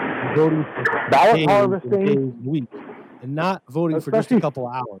harvesting, voting for ballot harvesting week, and not voting for just a couple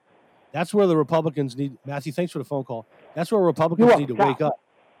hours. That's where the Republicans need. Matthew, thanks for the phone call. That's where Republicans need to wake up.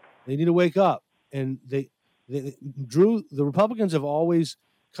 They need to wake up, and Drew. The Republicans have always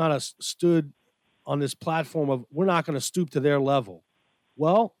kind of stood on this platform of we're not going to stoop to their level.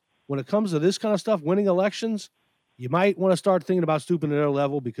 Well, when it comes to this kind of stuff, winning elections, you might want to start thinking about stooping to their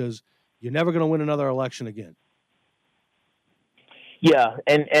level because you're never going to win another election again. Yeah,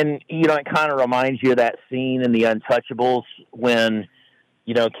 and it kind of reminds you of that scene in The Untouchables when,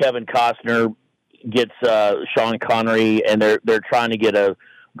 Kevin Costner gets Sean Connery and they're trying to get a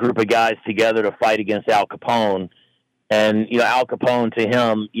group of guys together to fight against Al Capone. And, Al Capone, to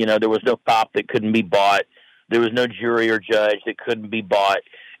him, there was no cop that couldn't be bought. There was no jury or judge that couldn't be bought.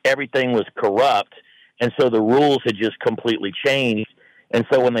 Everything was corrupt. And so the rules had just completely changed. And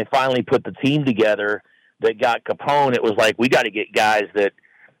so when they finally put the team together that got Capone, it was like, we got to get guys that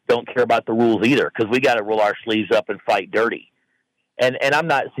don't care about the rules either because we got to roll our sleeves up and fight dirty. And I'm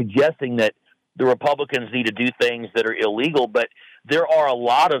not suggesting that the Republicans need to do things that are illegal, but there are a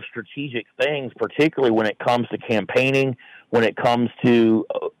lot of strategic things, particularly when it comes to campaigning, when it comes to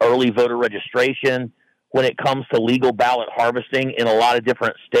early voter registration, when it comes to legal ballot harvesting in a lot of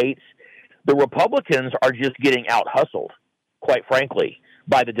different states. The Republicans are just getting out-hustled, quite frankly,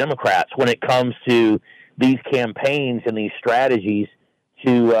 by the Democrats when it comes to these campaigns and these strategies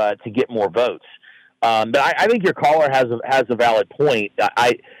to get more votes. But I think your caller has a valid point.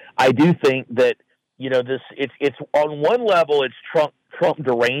 I do think that it's on one level it's Trump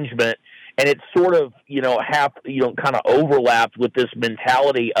derangement, and it's sort of kind of overlapped with this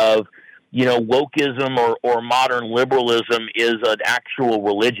mentality of wokeism or modern liberalism is an actual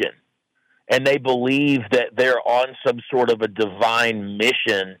religion, and they believe that they're on some sort of a divine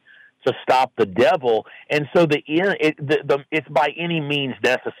mission to stop the devil, and so it's by any means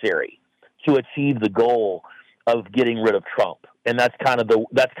necessary to achieve the goal of getting rid of Trump, and that's kind of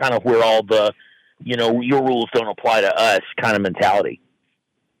where all the your rules don't apply to us kind of mentality.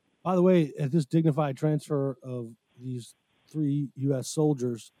 By the way, at this dignified transfer of these 3 U.S.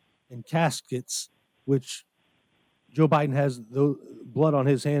 soldiers in caskets, which Joe Biden has the blood on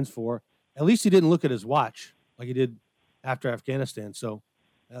his hands for, at least he didn't look at his watch like he did after Afghanistan. So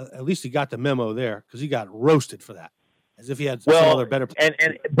at least he got the memo there because he got roasted for that, as if he had some other better.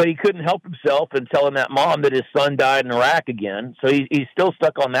 But he couldn't help himself in telling that mom that his son died in Iraq again. So he's still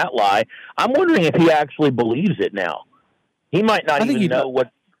stuck on that lie. I'm wondering if he actually believes it now. He might not even know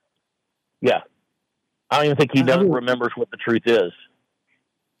what. Yeah, I don't even think he remembers what the truth is.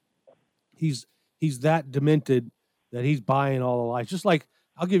 He's that demented that he's buying all the lies. Just like,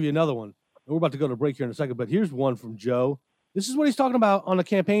 I'll give you another one. We're about to go to break here in a second, but here's one from Joe. This is what he's talking about on the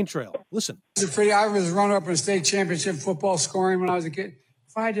campaign trail. Listen. I was runner-up in a state championship football scoring when I was a kid.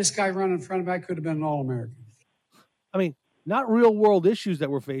 If I had this guy running in front of me, I could have been an All-American. I mean, not real-world issues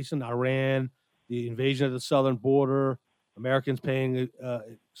that we're facing. Iran, the invasion of the southern border, Americans paying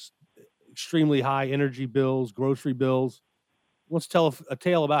extremely high energy bills, grocery bills. Let's tell a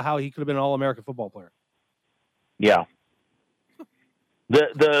tale about how he could have been an All-American football player. Yeah.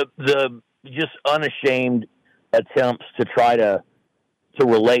 The just unashamed attempts to try to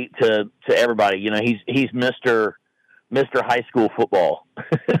relate to everybody. He's Mr. High School football.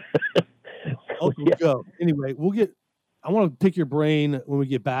 Go. Anyway, I want to pick your brain when we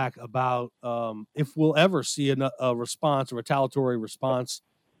get back about if we'll ever see a response, a retaliatory response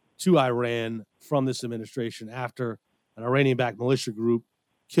to Iran from this administration after an Iranian-backed militia group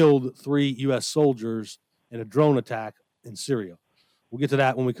killed 3 U.S. soldiers in a drone attack in Syria. We'll get to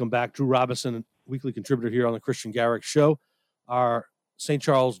that when we come back. Drew Robinson, weekly contributor here on the Kristian Garic Show. Our St.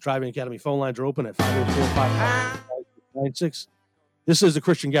 Charles Driving Academy phone lines are open at 504-596. This is the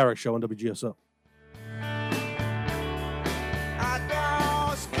Kristian Garic Show on WGSO.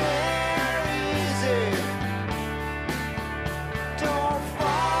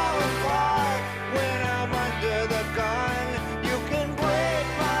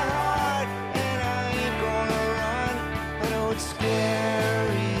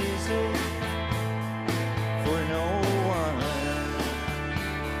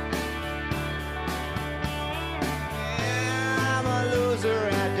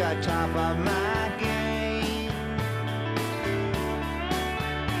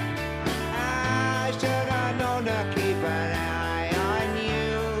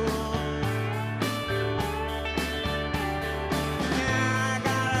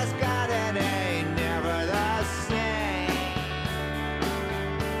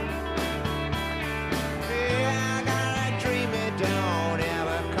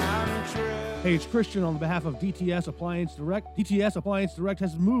 Hey, it's Kristian on behalf of DTS Appliance Direct. DTS Appliance Direct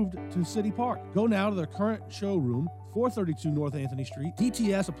has moved to City Park. Go now to their current showroom, 432 North Anthony Street.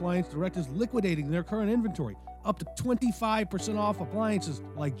 DTS Appliance Direct is liquidating their current inventory, up to 25% off appliances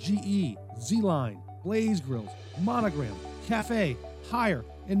like GE, Z-Line, Blaze Grills, Monogram, Cafe, Hire,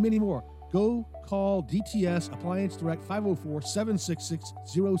 and many more. Go call DTS Appliance Direct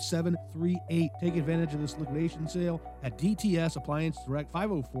 504-766-0738. Take advantage of this liquidation sale at DTS Appliance Direct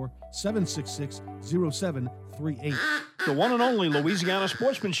 504-766-0738. The one and only Louisiana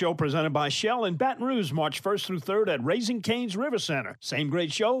Sportsman Show presented by Shell in Baton Rouge, March 1st through 3rd at Raising Cane's River Center. Same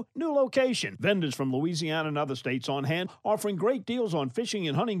great show, new location. Vendors from Louisiana and other states on hand, offering great deals on fishing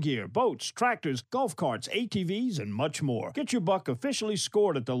and hunting gear, boats, tractors, golf carts, ATVs, and much more. Get your buck officially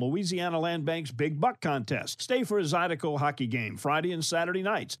scored at the Louisiana Land Bank's Big Buck Contest. Stay for a Zydeco hockey game Friday and Saturday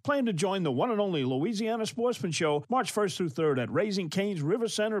nights. Plan to join the one and only Louisiana Sportsman Show March 1st through 3rd at Raising Cane's River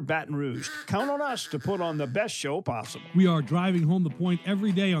Center, Baton Rouge. Count on us to put on the best show possible. We are driving home the point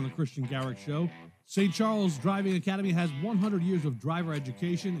every day on the Kristian Garic Show. St. Charles Driving Academy has 100 years of driver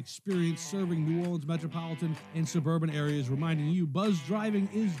education experience serving New Orleans metropolitan and suburban areas, reminding you buzz driving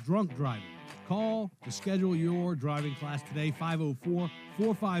is drunk driving. Call to schedule your driving class today,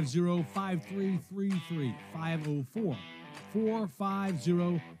 504-450-5333,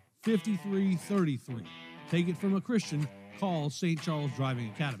 504-450-5333. Take it from a Christian, call St. Charles Driving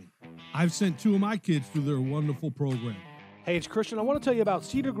Academy. I've sent 2 of my kids through their wonderful program. Hey, it's Kristian. I want to tell you about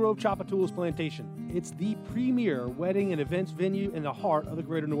Cedar Grove Chapatoulas Plantation. It's the premier wedding and events venue in the heart of the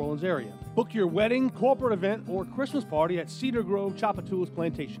greater New Orleans area. Book your wedding, corporate event, or Christmas party at Cedar Grove Chapatoulas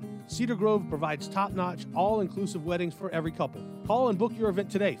Plantation. Cedar Grove provides top-notch, all-inclusive weddings for every couple. Call and book your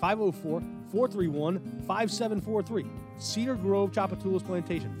event today, 504-431-5743. Cedar Grove Chapatoulas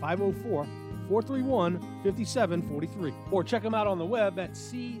Plantation, 504-431-5743. Or check them out on the web at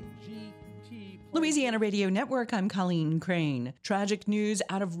Louisiana Radio Network, I'm Colleen Crane. Tragic news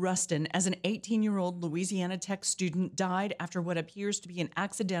out of Ruston as an 18-year-old Louisiana Tech student died after what appears to be an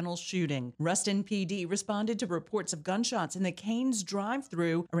accidental shooting. Ruston PD responded to reports of gunshots in the Cane's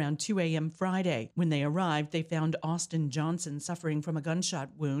drive-thru around 2 a.m. Friday. When they arrived, they found Austin Johnson suffering from a gunshot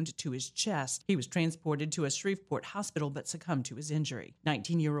wound to his chest. He was transported to a Shreveport hospital but succumbed to his injury.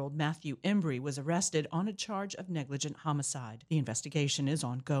 19-year-old Matthew Embry was arrested on a charge of negligent homicide. The investigation is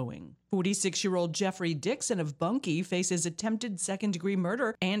ongoing. 46-year-old Jeffrey Dixon of Bunkie faces attempted second-degree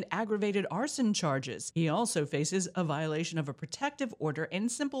murder and aggravated arson charges. He also faces a violation of a protective order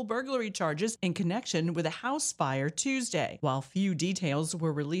and simple burglary charges in connection with a house fire Tuesday. While few details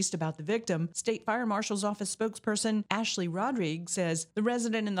were released about the victim, State Fire Marshal's Office spokesperson Ashley Rodriguez says the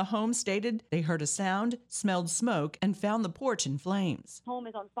resident in the home stated they heard a sound, smelled smoke, and found the porch in flames. Home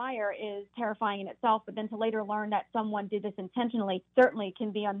is on fire is terrifying in itself, but then to later learn that someone did this intentionally certainly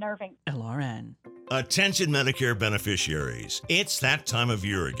can be unnerving. LRN. Attention Medicare beneficiaries. It's that time of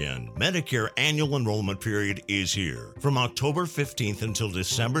year again. Medicare annual enrollment period is here. From October 15th until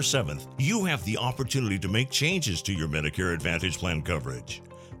December 7th, you have the opportunity to make changes to your Medicare Advantage plan coverage.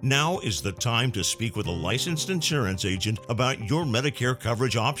 Now is the time to speak with a licensed insurance agent about your Medicare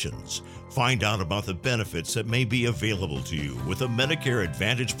coverage options. Find out about the benefits that may be available to you with a Medicare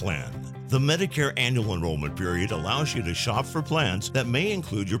Advantage plan. The Medicare annual enrollment period allows you to shop for plans that may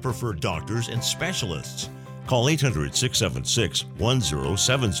include your preferred doctors and specialists. Call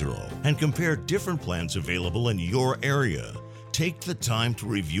 800-676-1070 and compare different plans available in your area. Take the time to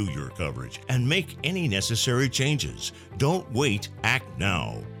review your coverage and make any necessary changes. Don't wait, act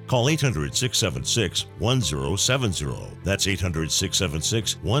now. Call 800-676-1070. That's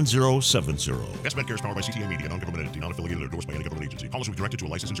 800-676-1070. Best Medicare is powered by CTA Media, non-government entity, not affiliated or endorsed by any government agency. Callers will be directed to a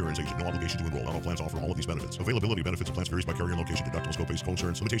licensed insurance agent. No obligation to enroll. Not all plans offer all of these benefits. Availability of benefits and plans varies by carrier and location. Deductibles, copays,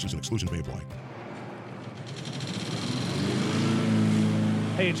 co-insurance, limitations, and exclusions may apply.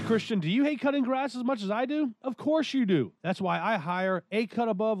 Hey, it's Kristian. Do you hate cutting grass as much as I do? Of course you do. That's why I hire A Cut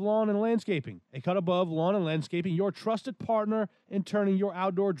Above Lawn and Landscaping. A Cut Above Lawn and Landscaping, your trusted partner in turning your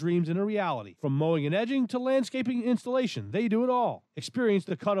outdoor dreams into reality. From mowing and edging to landscaping installation, they do it all. Experience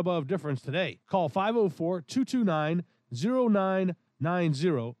the Cut Above difference today. Call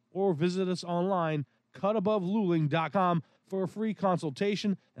 504-229-0990 or visit us online, cutaboveluling.com, for a free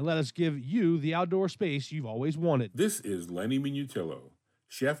consultation and let us give you the outdoor space you've always wanted. This is Lenny Minutillo,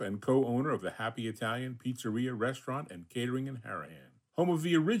 chef and co-owner of the Happy Italian Pizzeria, Restaurant, and Catering in Harahan, home of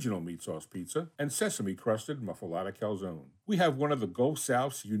the original meat sauce pizza and sesame-crusted muffalata calzone. We have one of the Gulf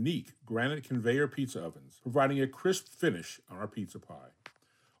South's unique granite conveyor pizza ovens, providing a crisp finish on our pizza pie.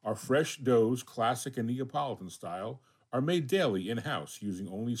 Our fresh doughs, classic and Neapolitan style, are made daily in-house using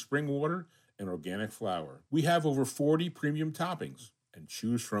only spring water and organic flour. We have over 40 premium toppings, and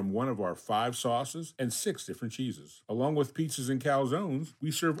choose from one of our 5 sauces and 6 different cheeses. Along with pizzas and calzones,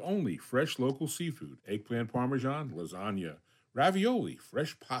 we serve only fresh local seafood, eggplant parmesan, lasagna, ravioli,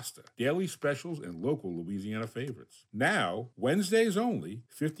 fresh pasta, daily specials, and local Louisiana favorites. Now, Wednesdays only,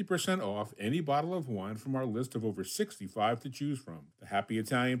 50% off any bottle of wine from our list of over 65 to choose from. The Happy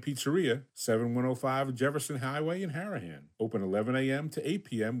Italian Pizzeria, 7105 Jefferson Highway in Harahan. Open 11 a.m. to 8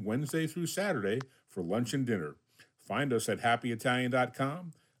 p.m. Wednesday through Saturday for lunch and dinner. Find us at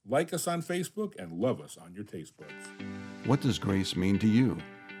happyitalian.com, like us on Facebook, and love us on your taste buds. What does grace mean to you?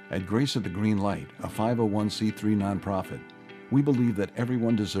 At Grace of the Green Light, a 501c3 nonprofit, we believe that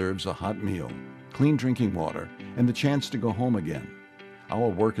everyone deserves a hot meal, clean drinking water, and the chance to go home again. Our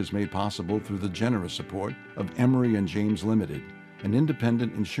work is made possible through the generous support of Emery & James Limited, an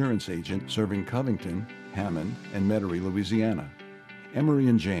independent insurance agent serving Covington, Hammond, and Metairie, Louisiana.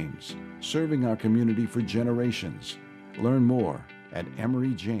 Emery & James, serving our community for generations. Learn more at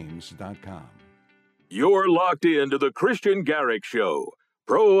emeryjames.com. You're locked into the Kristian Garic Show.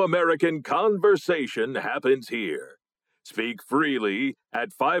 Pro-American conversation happens here. Speak freely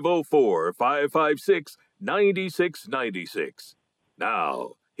at 504-556-9696.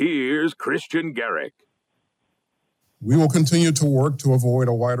 Now, here's Kristian Garic. We will continue to work to avoid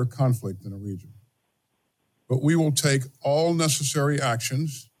a wider conflict in the region, but we will take all necessary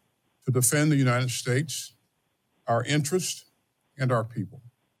actions to defend the United States, our interests, and our people.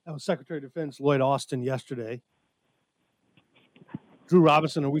 That was Secretary of Defense Lloyd Austin yesterday. Drew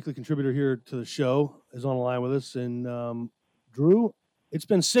Robinson, a weekly contributor here to the show, is on the line with us. And Drew, it's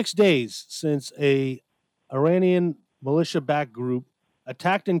been 6 days since a Iranian militia-backed group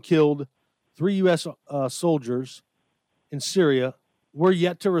attacked and killed 3 U.S. Soldiers in Syria. We're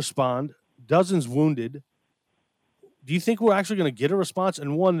yet to respond. Dozens wounded. Do you think we're actually going to get a response,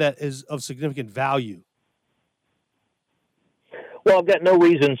 and one that is of significant value? Well, I've got no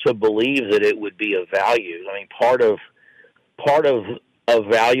reason to believe that it would be of value. I mean, part of a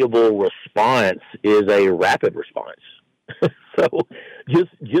valuable response is a rapid response. So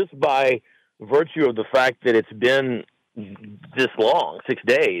just by virtue of the fact that it's been this long, 6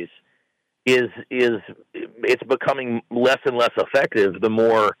 days, it's becoming less and less effective the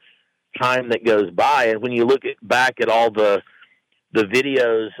more time that goes by. And when you look back at all the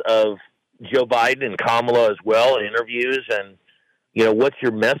videos of Joe Biden and Kamala as well, in interviews, and what's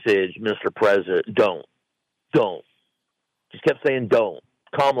your message, Mr. President? Don't. Just kept saying don't.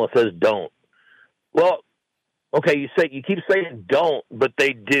 Kamala says don't. Well, okay, you keep saying don't, but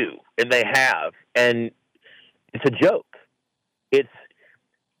they do, and they have, and it's a joke.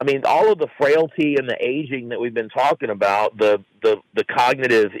 All of the frailty and the aging that we've been talking about, the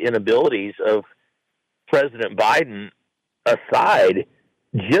cognitive inabilities of President Biden aside,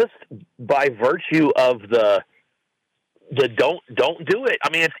 just by virtue of the don't do it. I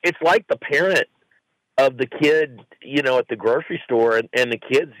mean, it's like the parent of the kid, at the grocery store, and the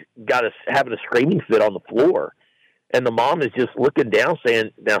kid's having a screaming fit on the floor, and the mom is just looking down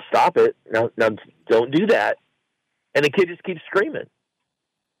saying, now stop it, now don't do that, and the kid just keeps screaming.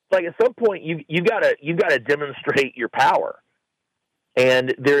 It's like at some point you gotta demonstrate your power,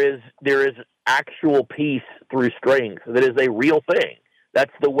 and there is actual peace through strength. That is a real thing.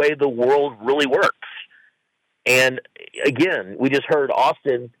 That's the way the world really works. And again, we just heard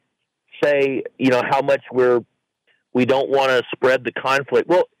Austin say, how much we don't want to spread the conflict.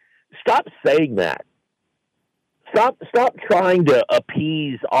 Well, stop saying that. Stop trying to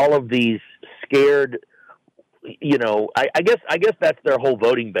appease all of these scared. I guess that's their whole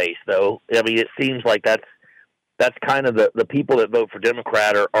voting base, though. I mean, it seems like that's kind of the people that vote for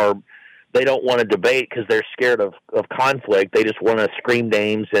Democrat are they don't want to debate because they're scared of conflict. They just want to scream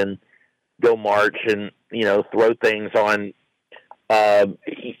names and go march and throw things on.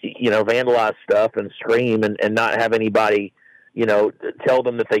 Vandalize stuff and scream and not have anybody, tell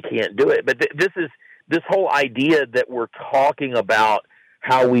them that they can't do it. But this whole idea that we're talking about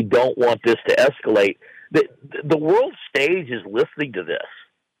how we don't want this to escalate. The world stage is listening to this,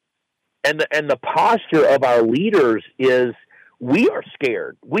 and the posture of our leaders is we are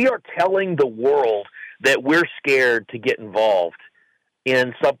scared. We are telling the world that we're scared to get involved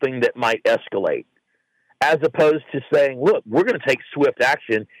in something that might escalate, as opposed to saying, look, we're going to take swift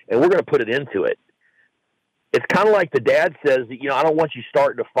action and we're going to put it into it. It's kind of like the dad says, I don't want you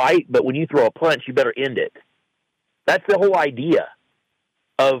starting to fight, but when you throw a punch, you better end it. That's the whole idea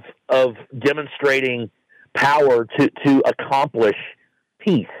of demonstrating power to accomplish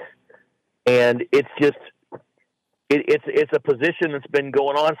peace. And it's just, it's a position that's been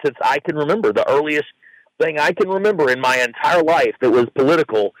going on since I can remember. The earliest thing I can remember in my entire life that was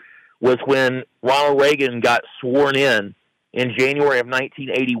political was when Ronald Reagan got sworn in in January of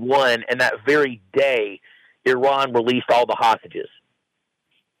 1981, and that very day, Iran released all the hostages.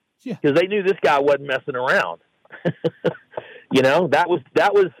 Because they knew this guy wasn't messing around. That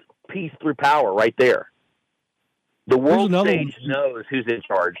was peace through power right there. The world stage knows who's in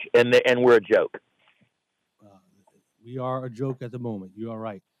charge, and we're a joke. We are a joke at the moment. You are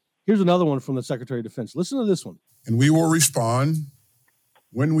right. Here's another one from the Secretary of Defense. Listen to this one. And we will respond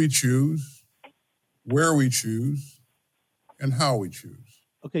when we choose, where we choose, and how we choose.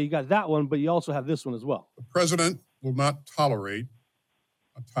 Okay, you got that one, but you also have this one as well. The president will not tolerate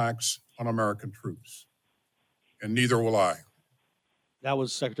attacks on American troops, and neither will I. That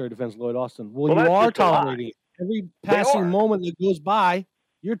was Secretary of Defense Lloyd Austin. Well, you are tolerating it. Every passing moment that goes by,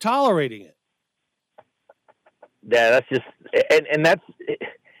 you're tolerating it. Yeah, that's just, and that's,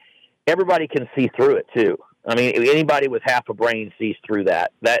 everybody can see through it too. I mean, anybody with half a brain sees through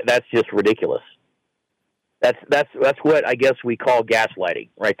that. That's just ridiculous. That's what I guess we call gaslighting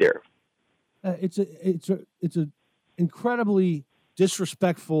right there. It's a incredibly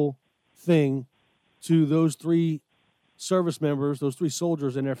disrespectful thing to those three service members, those three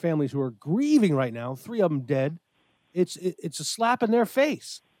soldiers and their families who are grieving right now. 3 of them dead. It's a slap in their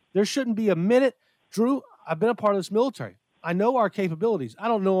face. There shouldn't be a minute. Drew, I've been a part of this military. I know our capabilities. I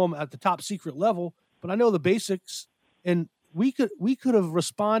don't know them at the top secret level, but I know the basics. And we could have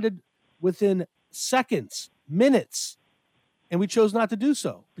responded within seconds, minutes, and we chose not to do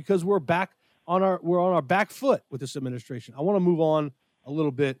so because we're on our back foot with this administration. I want to move on a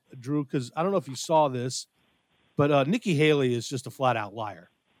little bit, Drew, because I don't know if you saw this, but Nikki Haley is just a flat out liar.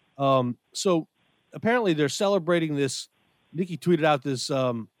 So apparently they're celebrating this. Nikki tweeted out this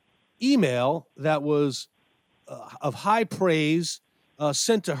email that was of high praise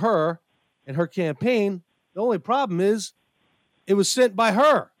sent to her and her campaign. The only problem is it was sent by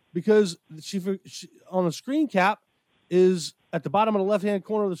her because she on the screen cap is at the bottom of the left-hand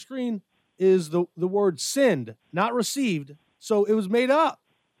corner of the screen is the word send, not received. So it was made up.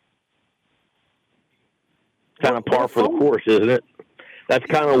 Kind of par for the course, isn't it? That's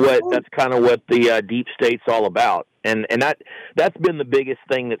kind of what the deep state's all about. And that's been the biggest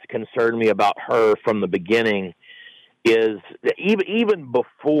thing that's concerned me about her from the beginning is that even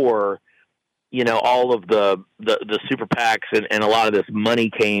before, all of the super PACs and a lot of this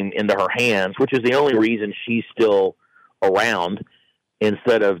money came into her hands, which is the only reason she's still around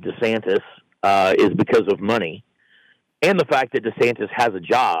instead of DeSantis, is because of money. And the fact that DeSantis has a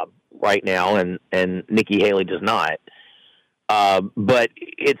job right now and Nikki Haley does not. But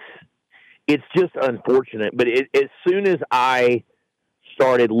it's just unfortunate. But as soon as I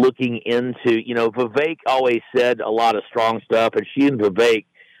started looking into, Vivek always said a lot of strong stuff, and she and Vivek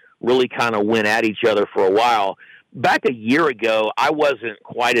really kind of went at each other for a while. Back a year ago, I wasn't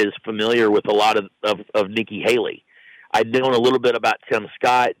quite as familiar with a lot of Nikki Haley. I'd known a little bit about Tim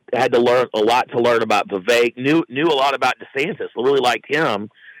Scott, had to learn a lot to learn about Vivek, knew a lot about DeSantis, really liked him,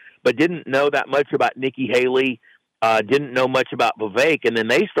 but didn't know that much about Nikki Haley, didn't know much about Vivek, and then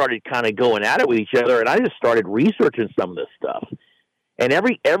they started kind of going at it with each other, and I just started researching some of this stuff. And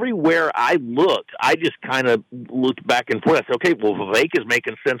everywhere I looked, I just kind of looked back and forth. I said, okay, well, Vivek is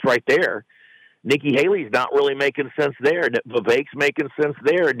making sense right there. Nikki Haley's not really making sense there. Vivek's making sense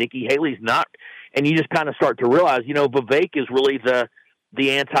there. Nikki Haley's not. And you just kind of start to realize, Vivek is really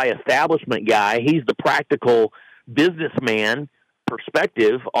the anti-establishment guy. He's the practical businessman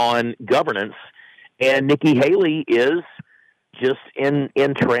perspective on governance. And Nikki Haley is just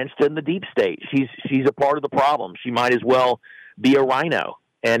entrenched in the deep state. She's a part of the problem. She might as well be a rhino.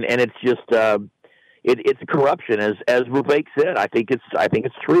 And it's just it's corruption, as Vivek said. I think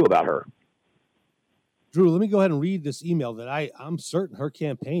it's true about her. Drew, let me go ahead and read this email that I'm certain her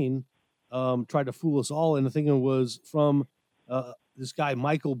campaign tried to fool us all into thinking it was from this guy,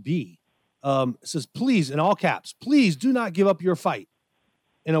 Michael B. It says, please, in all caps, please do not give up your fight.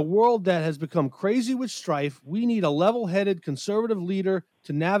 In a world that has become crazy with strife, we need a level-headed conservative leader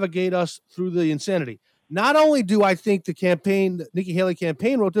to navigate us through the insanity. Not only do I think the Nikki Haley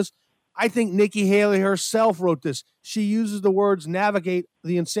campaign wrote this, I think Nikki Haley herself wrote this. She uses the words navigate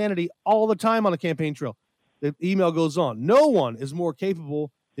the insanity all the time on the campaign trail. The email goes on. No one is more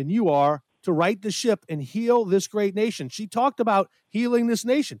capable than you are to right the ship and heal this great nation. She talked about healing this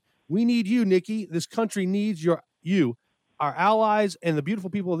nation. We need you, Nikki. This country needs you. Our allies and the beautiful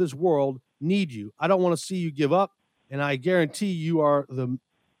people of this world need you. I don't want to see you give up, and I guarantee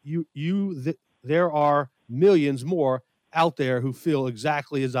there are millions more out there who feel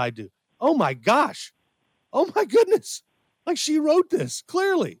exactly as I do. Oh my gosh. Oh my goodness. Like she wrote this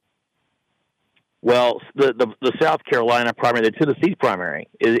clearly. Well, the South Carolina primary, the Tennessee primary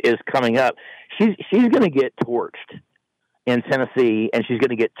is coming up. She's going to get torched. in Tennessee, and she's going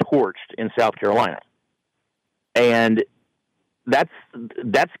to get torched in South Carolina. And that's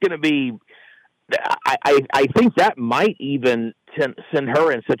going to be, I think that might even send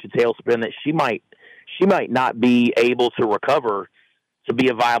her in such a tailspin that she might not be able to recover to be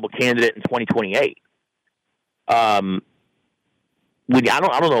a viable candidate in 2028. I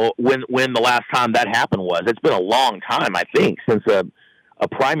don't know when the last time that happened was. It's been a long time, I think, since a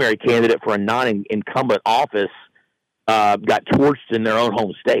primary candidate for a non-incumbent office got torched in their own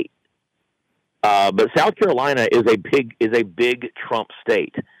home state. But South Carolina is a big Trump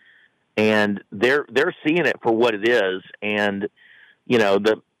state, and they're seeing it for what it is. And you know,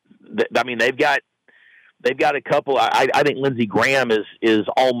 they've got a couple. I think Lindsey Graham is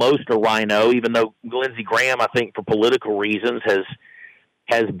almost a rhino, even though Lindsey Graham, I think, for political reasons,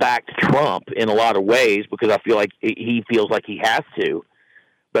 has backed Trump in a lot of ways because I feel like he feels like he has to.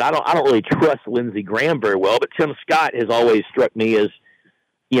 But I don't really trust Lindsey Graham very well. But Tim Scott has always struck me as,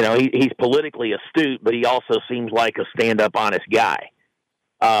 you know, he's politically astute, but he also seems like a stand-up, honest guy.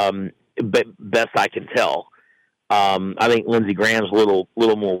 But best I can tell. I think Lindsey Graham's a little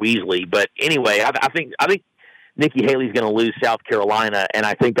more Weasley. But anyway, I think Nikki Haley's going to lose South Carolina, and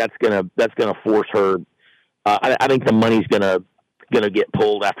I think that's going to force her. I think the money's going to get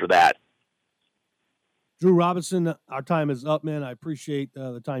pulled after that. Drew Robinson, our time is up, man. I appreciate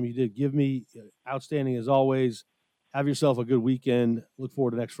the time you did give me. Outstanding as always. Have yourself a good weekend. Look forward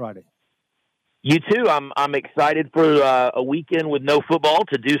to next Friday. You too. I'm excited for a weekend with no football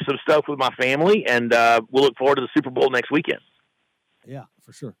to do some stuff with my family, and we'll look forward to the Super Bowl next weekend. Yeah,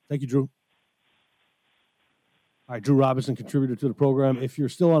 for sure. Thank you, Drew. All right, Drew Robinson, contributor to the program. If you're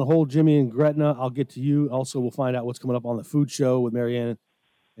still on hold, Jimmy and Gretna, I'll get to you. Also, we'll find out what's coming up on the food show with Marianne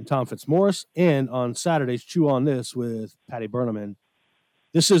and Tom Fitzmaurice, and on Saturdays, Chew on This with Patty Burnham.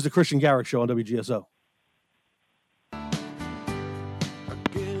 This is the Kristian Garic Show on WGSO.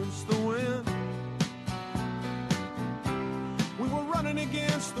 Against the wind, we were running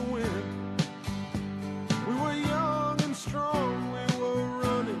against the wind. We were young and strong, we were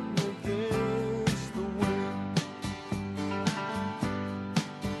running against the wind.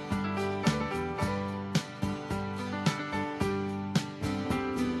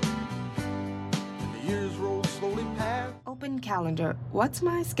 And the years rolled slowly past. Open calendar. What's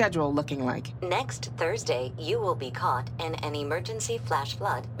my schedule looking like? Next Thursday, you will be caught in an emergency flash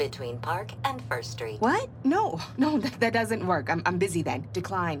flood between Park and First Street. What? No, that doesn't work. I'm busy then.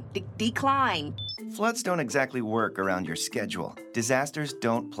 Decline. Decline. Floods don't exactly work around your schedule. Disasters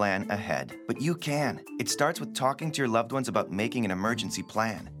don't plan ahead, but you can. It starts with talking to your loved ones about making an emergency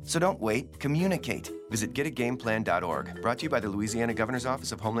plan. So don't wait, communicate. Visit getagameplan.org. Brought to you by the Louisiana Governor's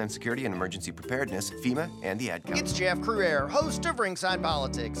Office of Homeland Security and Emergency Preparedness, FEMA, and the Ad Council. It's Jeff Cruere, host of Ringside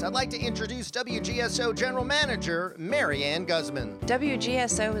Politics. I'd like to introduce WGSO General Manager Marianne Guzman.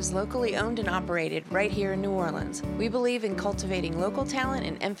 WGSO is locally owned and operated right here in New Orleans. We believe in cultivating local talent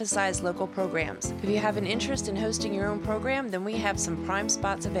and emphasize local programs. If you have an interest in hosting your own program, then we have some prime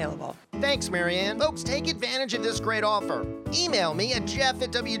spots available. Thanks, Marianne. Folks, take advantage of this great offer. Email me at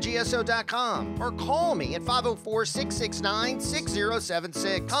jeff@WGSO.com or call me at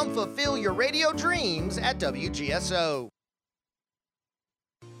 504-669-6076. Come fulfill your radio dreams at WGSO.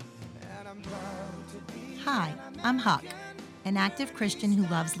 Hi, I'm Huck, an active Christian who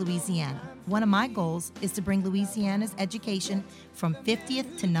loves Louisiana. One of my goals is to bring Louisiana's education from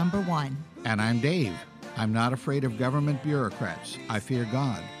 50th to number 1. And I'm Dave. I'm not afraid of government bureaucrats. I fear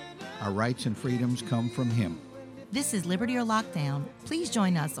God. Our rights and freedoms come from Him. This is Liberty or Lockdown. Please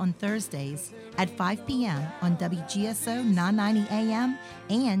join us on Thursdays at 5 p.m. on WGSO 990 AM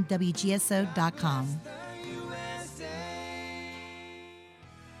and WGSO.com.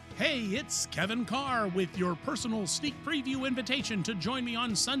 Hey, it's Kevin Carr with your personal sneak preview invitation to join me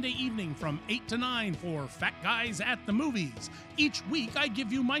on Sunday evening from 8 to 9 for Fat Guys at the Movies. Each week, I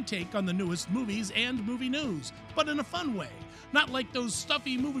give you my take on the newest movies and movie news, but in a fun way. Not like those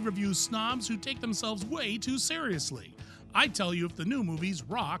stuffy movie review snobs who take themselves way too seriously. I tell you if the new movies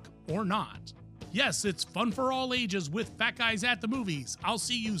rock or not. Yes, it's fun for all ages with Fat Guys at the Movies. I'll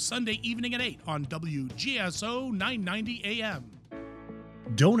see you Sunday evening at 8 on WGSO 990 AM.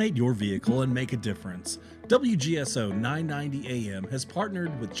 Donate your vehicle and make a difference. WGSO 990 AM has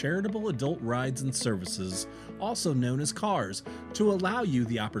partnered with Charitable Adult Rides and Services, also known as CARS, to allow you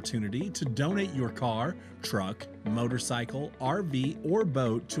the opportunity to donate your car, truck, motorcycle, RV, or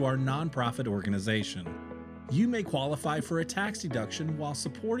boat to our nonprofit organization. You may qualify for a tax deduction while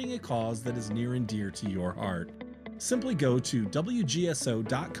supporting a cause that is near and dear to your heart. Simply go to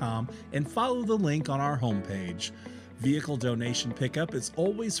WGSO.com and follow the link on our homepage. Vehicle donation pickup is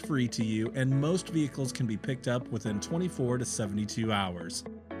always free to you, and most vehicles can be picked up within 24 to 72 hours.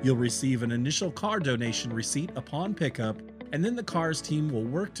 You'll receive an initial car donation receipt upon pickup, and then the cars team will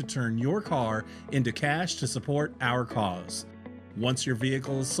work to turn your car into cash to support our cause. Once your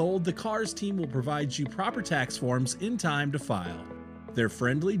vehicle is sold, the cars team will provide you proper tax forms in time to file. Their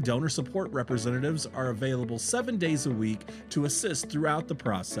friendly donor support representatives are available 7 days a week to assist throughout the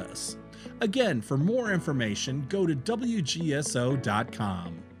process. Again, for more information, go to WGSO.com.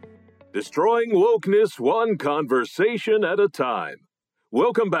 Destroying wokeness one conversation at a time.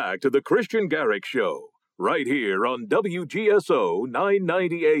 Welcome back to the Kristian Garic Show, right here on WGSO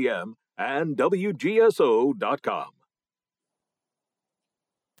 990 AM and WGSO.com.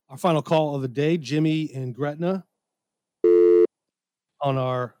 Our final call of the day, Jimmy in Gretna on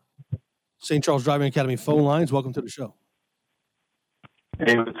our St. Charles Driving Academy phone lines. Welcome to the show.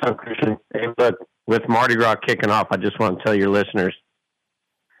 Hey, what's up, Kristian? Hey, look, with Mardi Gras kicking off, I just want to tell your listeners,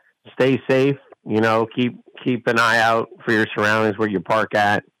 stay safe, keep an eye out for your surroundings where you park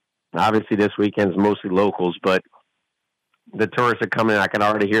at. Obviously, this weekend's mostly locals, but the tourists are coming. I can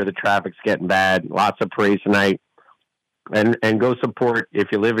already hear the traffic's getting bad. Lots of parades tonight. And go support, if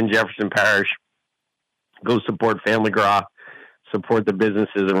you live in Jefferson Parish, go support Family Gras. Support the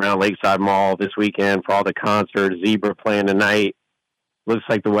businesses around Lakeside Mall this weekend for all the concerts. Zebra playing tonight. Looks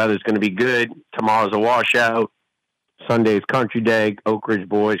like the weather's going to be good. Tomorrow's a washout. Sunday's Country Day. Oak Ridge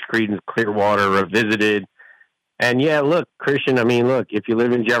Boys, Creedence Clearwater Revisited. And yeah, look, Kristian, if you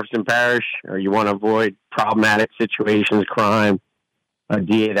live in Jefferson Parish or you want to avoid problematic situations, crime, a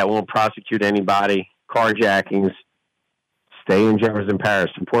DA that won't prosecute anybody, carjackings, stay in Jefferson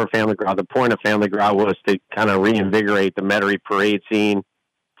Parish, support Family Gras. The point of Family Gras was to kind of reinvigorate the Metairie parade scene.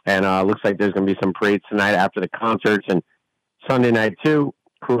 And looks like there's going to be some parades tonight after the concerts. And Sunday night, too,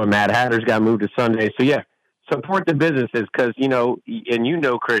 crew of Mad Hatters got moved to Sunday. So, yeah, support the businesses because,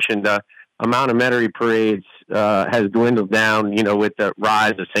 Kristian, the amount of Metairie parades has dwindled down, with the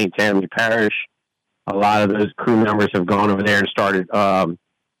rise of St. Tammany Parish. A lot of those crew members have gone over there and started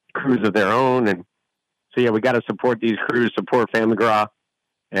crews of their own. And so, yeah, we got to support these crews, support Family Gras,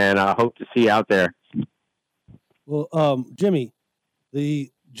 and I hope to see you out there. Well, Jimmy,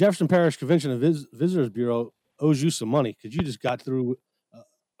 the Jefferson Parish Convention and Visitors Bureau owes you some money because you just got through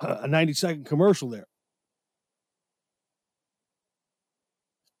a 90-second commercial there.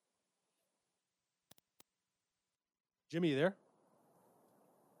 Jimmy, you there?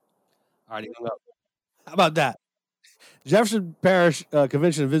 All right, he hung up. How about that? Jefferson Parish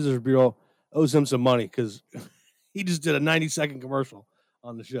Convention and Visitors Bureau owes him some money because he just did a 90-second commercial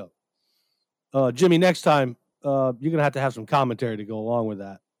on the show. Jimmy, next time you're gonna have to have some commentary to go along with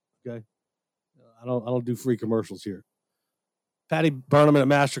that. Okay, I don't do free commercials here. Patty Burnham at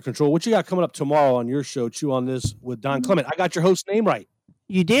Master Control. What you got coming up tomorrow on your show? Chew on this with Don Clement. I got your host name right.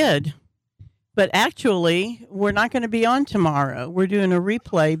 You did, but actually, we're not going to be on tomorrow. We're doing a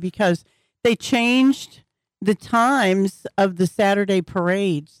replay because they changed the times of the Saturday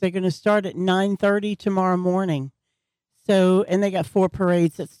parades. They're going to start at 9:30 tomorrow morning. So, and they got 4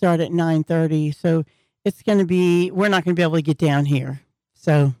 parades that start at 9:30. So it's going to be, we're not going to be able to get down here.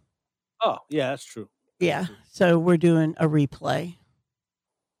 So. Oh, yeah, that's true. Yeah. So we're doing a replay.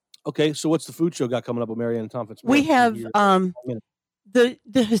 Okay. So what's the food show got coming up with Marianne and Tom Fitzgerald? We have, the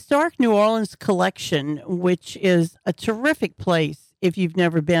Historic New Orleans Collection, which is a terrific place if you've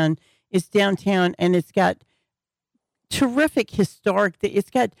never been. It's downtown and it's got terrific historic.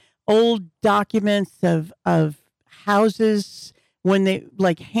 It's got old documents of houses when they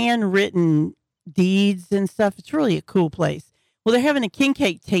like handwritten deeds and stuff. It's really a cool place. Well, they're having a king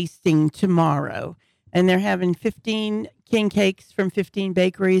cake tasting tomorrow, and they're having 15 king cakes from 15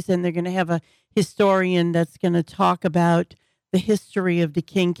 bakeries, and they're going to have a historian that's going to talk about the history of the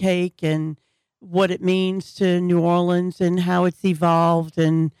king cake and what it means to New Orleans and how it's evolved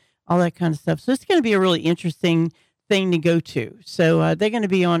and all that kind of stuff. So it's going to be a really interesting thing to go to. So they're going to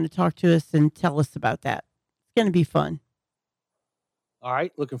be on to talk to us and tell us about that. It's going to be fun. All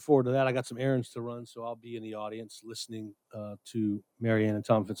right. Looking forward to that. I got some errands to run, so I'll be in the audience listening to Marianne and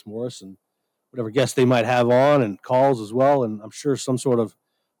Tom Fitzmaurice and whatever guests they might have on and calls as well. And I'm sure some sort of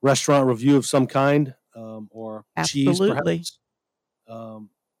restaurant review of some kind or Absolutely. Cheese, perhaps.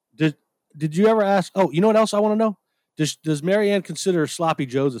 Did you ever ask? Oh, you know what else I want to know? Does Marianne consider Sloppy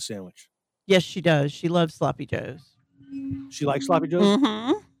Joe's a sandwich? Yes, she does. She loves Sloppy Joe's. She likes Sloppy Joe's?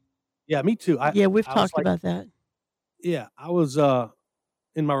 Mm-hmm. Yeah, me too. We've talked about that. Yeah, I was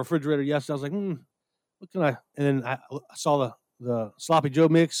in my refrigerator yesterday. I was like, what can I? And then I saw the Sloppy Joe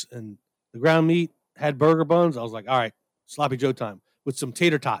mix and the ground meat had burger buns. I was like, all right, Sloppy Joe time with some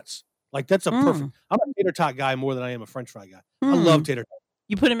tater tots. Like that's a perfect. I'm a tater tot guy more than I am a French fry guy. I love tater tots.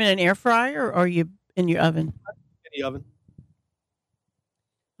 You put them in an air fryer, or are you in your oven? In the oven.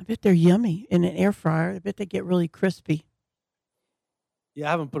 I bet they're yummy in an air fryer. I bet they get really crispy. Yeah,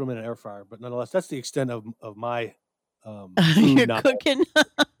 I haven't put them in an air fryer, but nonetheless, that's the extent of my You're cooking.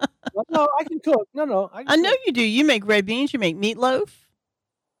 No, I can cook. No, I know you do. You make red beans. You make meatloaf.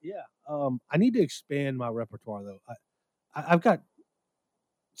 Yeah. I need to expand my repertoire though. I've got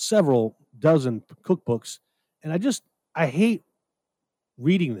several dozen cookbooks, and I hate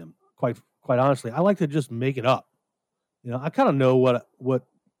reading them. Quite honestly, I like to just make it up. I kind of know what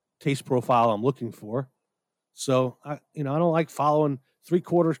taste profile I'm looking for, so I don't like following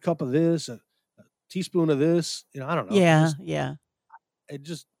 3/4 cup of this, a teaspoon of this. I don't know. Yeah. It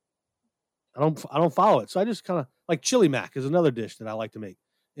just I don't follow it, so I just kind of like chili mac is another dish that I like to make,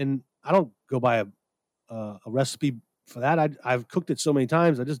 and I don't go by a recipe for that. I've cooked it so many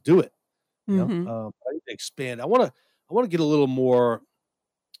times, I just do it. I need to expand. I want to get a little more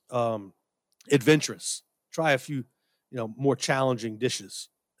adventurous. Try a few, more challenging dishes,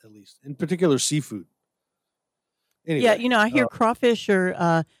 at least, in particular seafood. Anyway, Yeah, I hear crawfish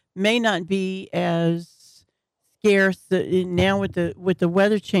may not be as scarce now with the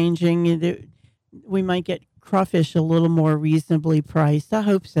weather changing. We might get crawfish a little more reasonably priced. I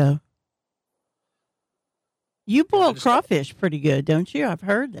hope so. You boil crawfish pretty good, don't you? I've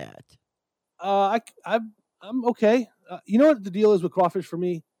heard that. I'm okay. You know what the deal is with crawfish for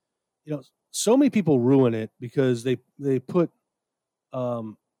me? So many people ruin it because they put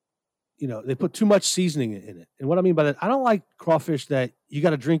they put too much seasoning in it. And what I mean by that, I don't like crawfish that you got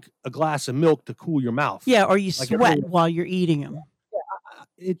to drink a glass of milk to cool your mouth. Yeah, or you sweat while you're eating them.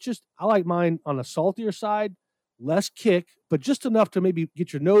 I like mine on the saltier side, less kick, but just enough to maybe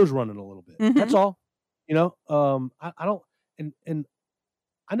get your nose running a little bit. That's all. I don't, and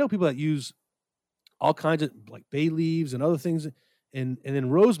I know people that use all kinds of like bay leaves and other things, and then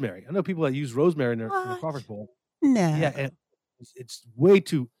rosemary. I know people that use rosemary in their crawfish bowl. No. Yeah, and it's way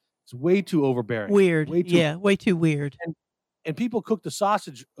too overbearing. Weird. Way too weird. And people cook the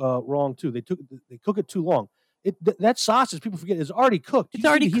sausage wrong too. They cook it too long. That sausage, people forget, is already cooked. It's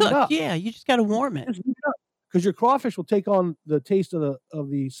already cooked. Yeah, you just got to warm it. Because your crawfish will take on the taste of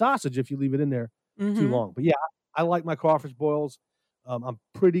the sausage if you leave it in there too long. But yeah, I like my crawfish boils. I'm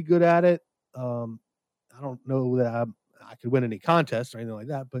pretty good at it. I don't know that I could win any contests or anything like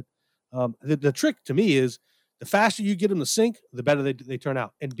that. But the trick to me is the faster you get them to sink, the better they turn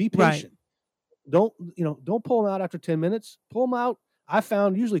out. And be patient. Right. Don't pull them out after 10 minutes. Pull them out. I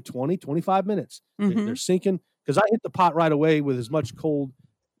found usually 20, 25 minutes. They're sinking because I hit the pot right away with as much cold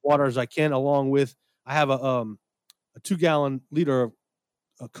water as I can, along with I have a 2-gallon liter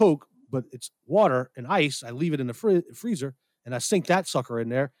of Coke, but it's water and ice. I leave it in the freezer and I sink that sucker in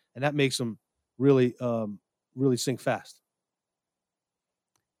there, and that makes them really sink fast.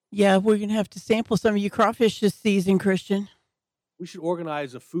 Yeah, we're going to have to sample some of your crawfish this season, Kristian. We should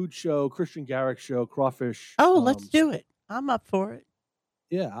organize a food show, Kristian Garic show, crawfish. Oh, let's do it. I'm up for it.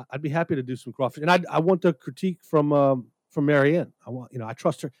 Yeah, I'd be happy to do some crawfish. And I want the critique from Marianne. I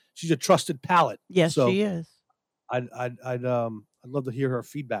trust her. She's a trusted palate. Yes, so she is. I'd love to hear her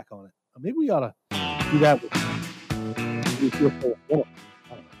feedback on it. Maybe we ought to do that.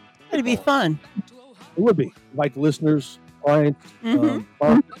 It'd be fun. It would be. Invite the listeners, clients.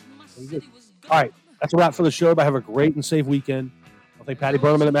 All right, that's a wrap for the show. But have a great and safe weekend. I thank Patty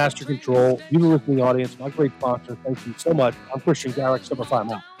Berman at Master Control, you, the listening audience, my great sponsor. Thank you so much. I'm Kristian Garic, Super 5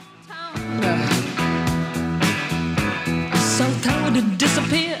 now. So tired it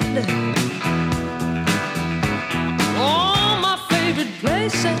disappeared. All my favorite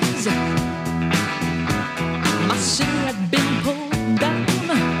places. My city had been pulled down,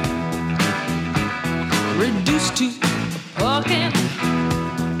 reduced to parking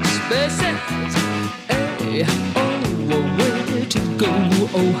spaces. Hey, where to go,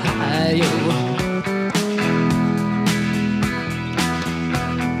 Ohio?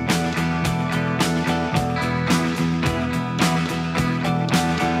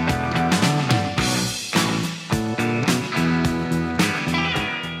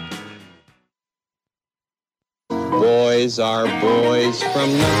 Boys are boys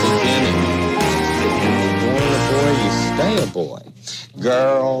from the beginning. If you're born a boy, you stay a boy.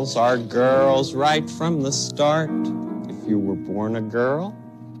 Girls are girls right from the start. If you were born a girl,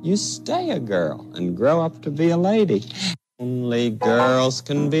 you stay a girl and grow up to be a lady. Only girls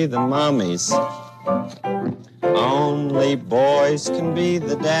can be the mommies. Only boys can be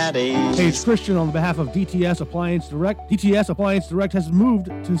the daddies. Hey, it's Kristian on behalf of DTS Appliance Direct. DTS Appliance Direct has moved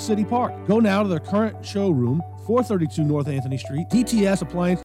to City Park. Go now to their current showroom, 432 North Anthony Street. DTS Appliance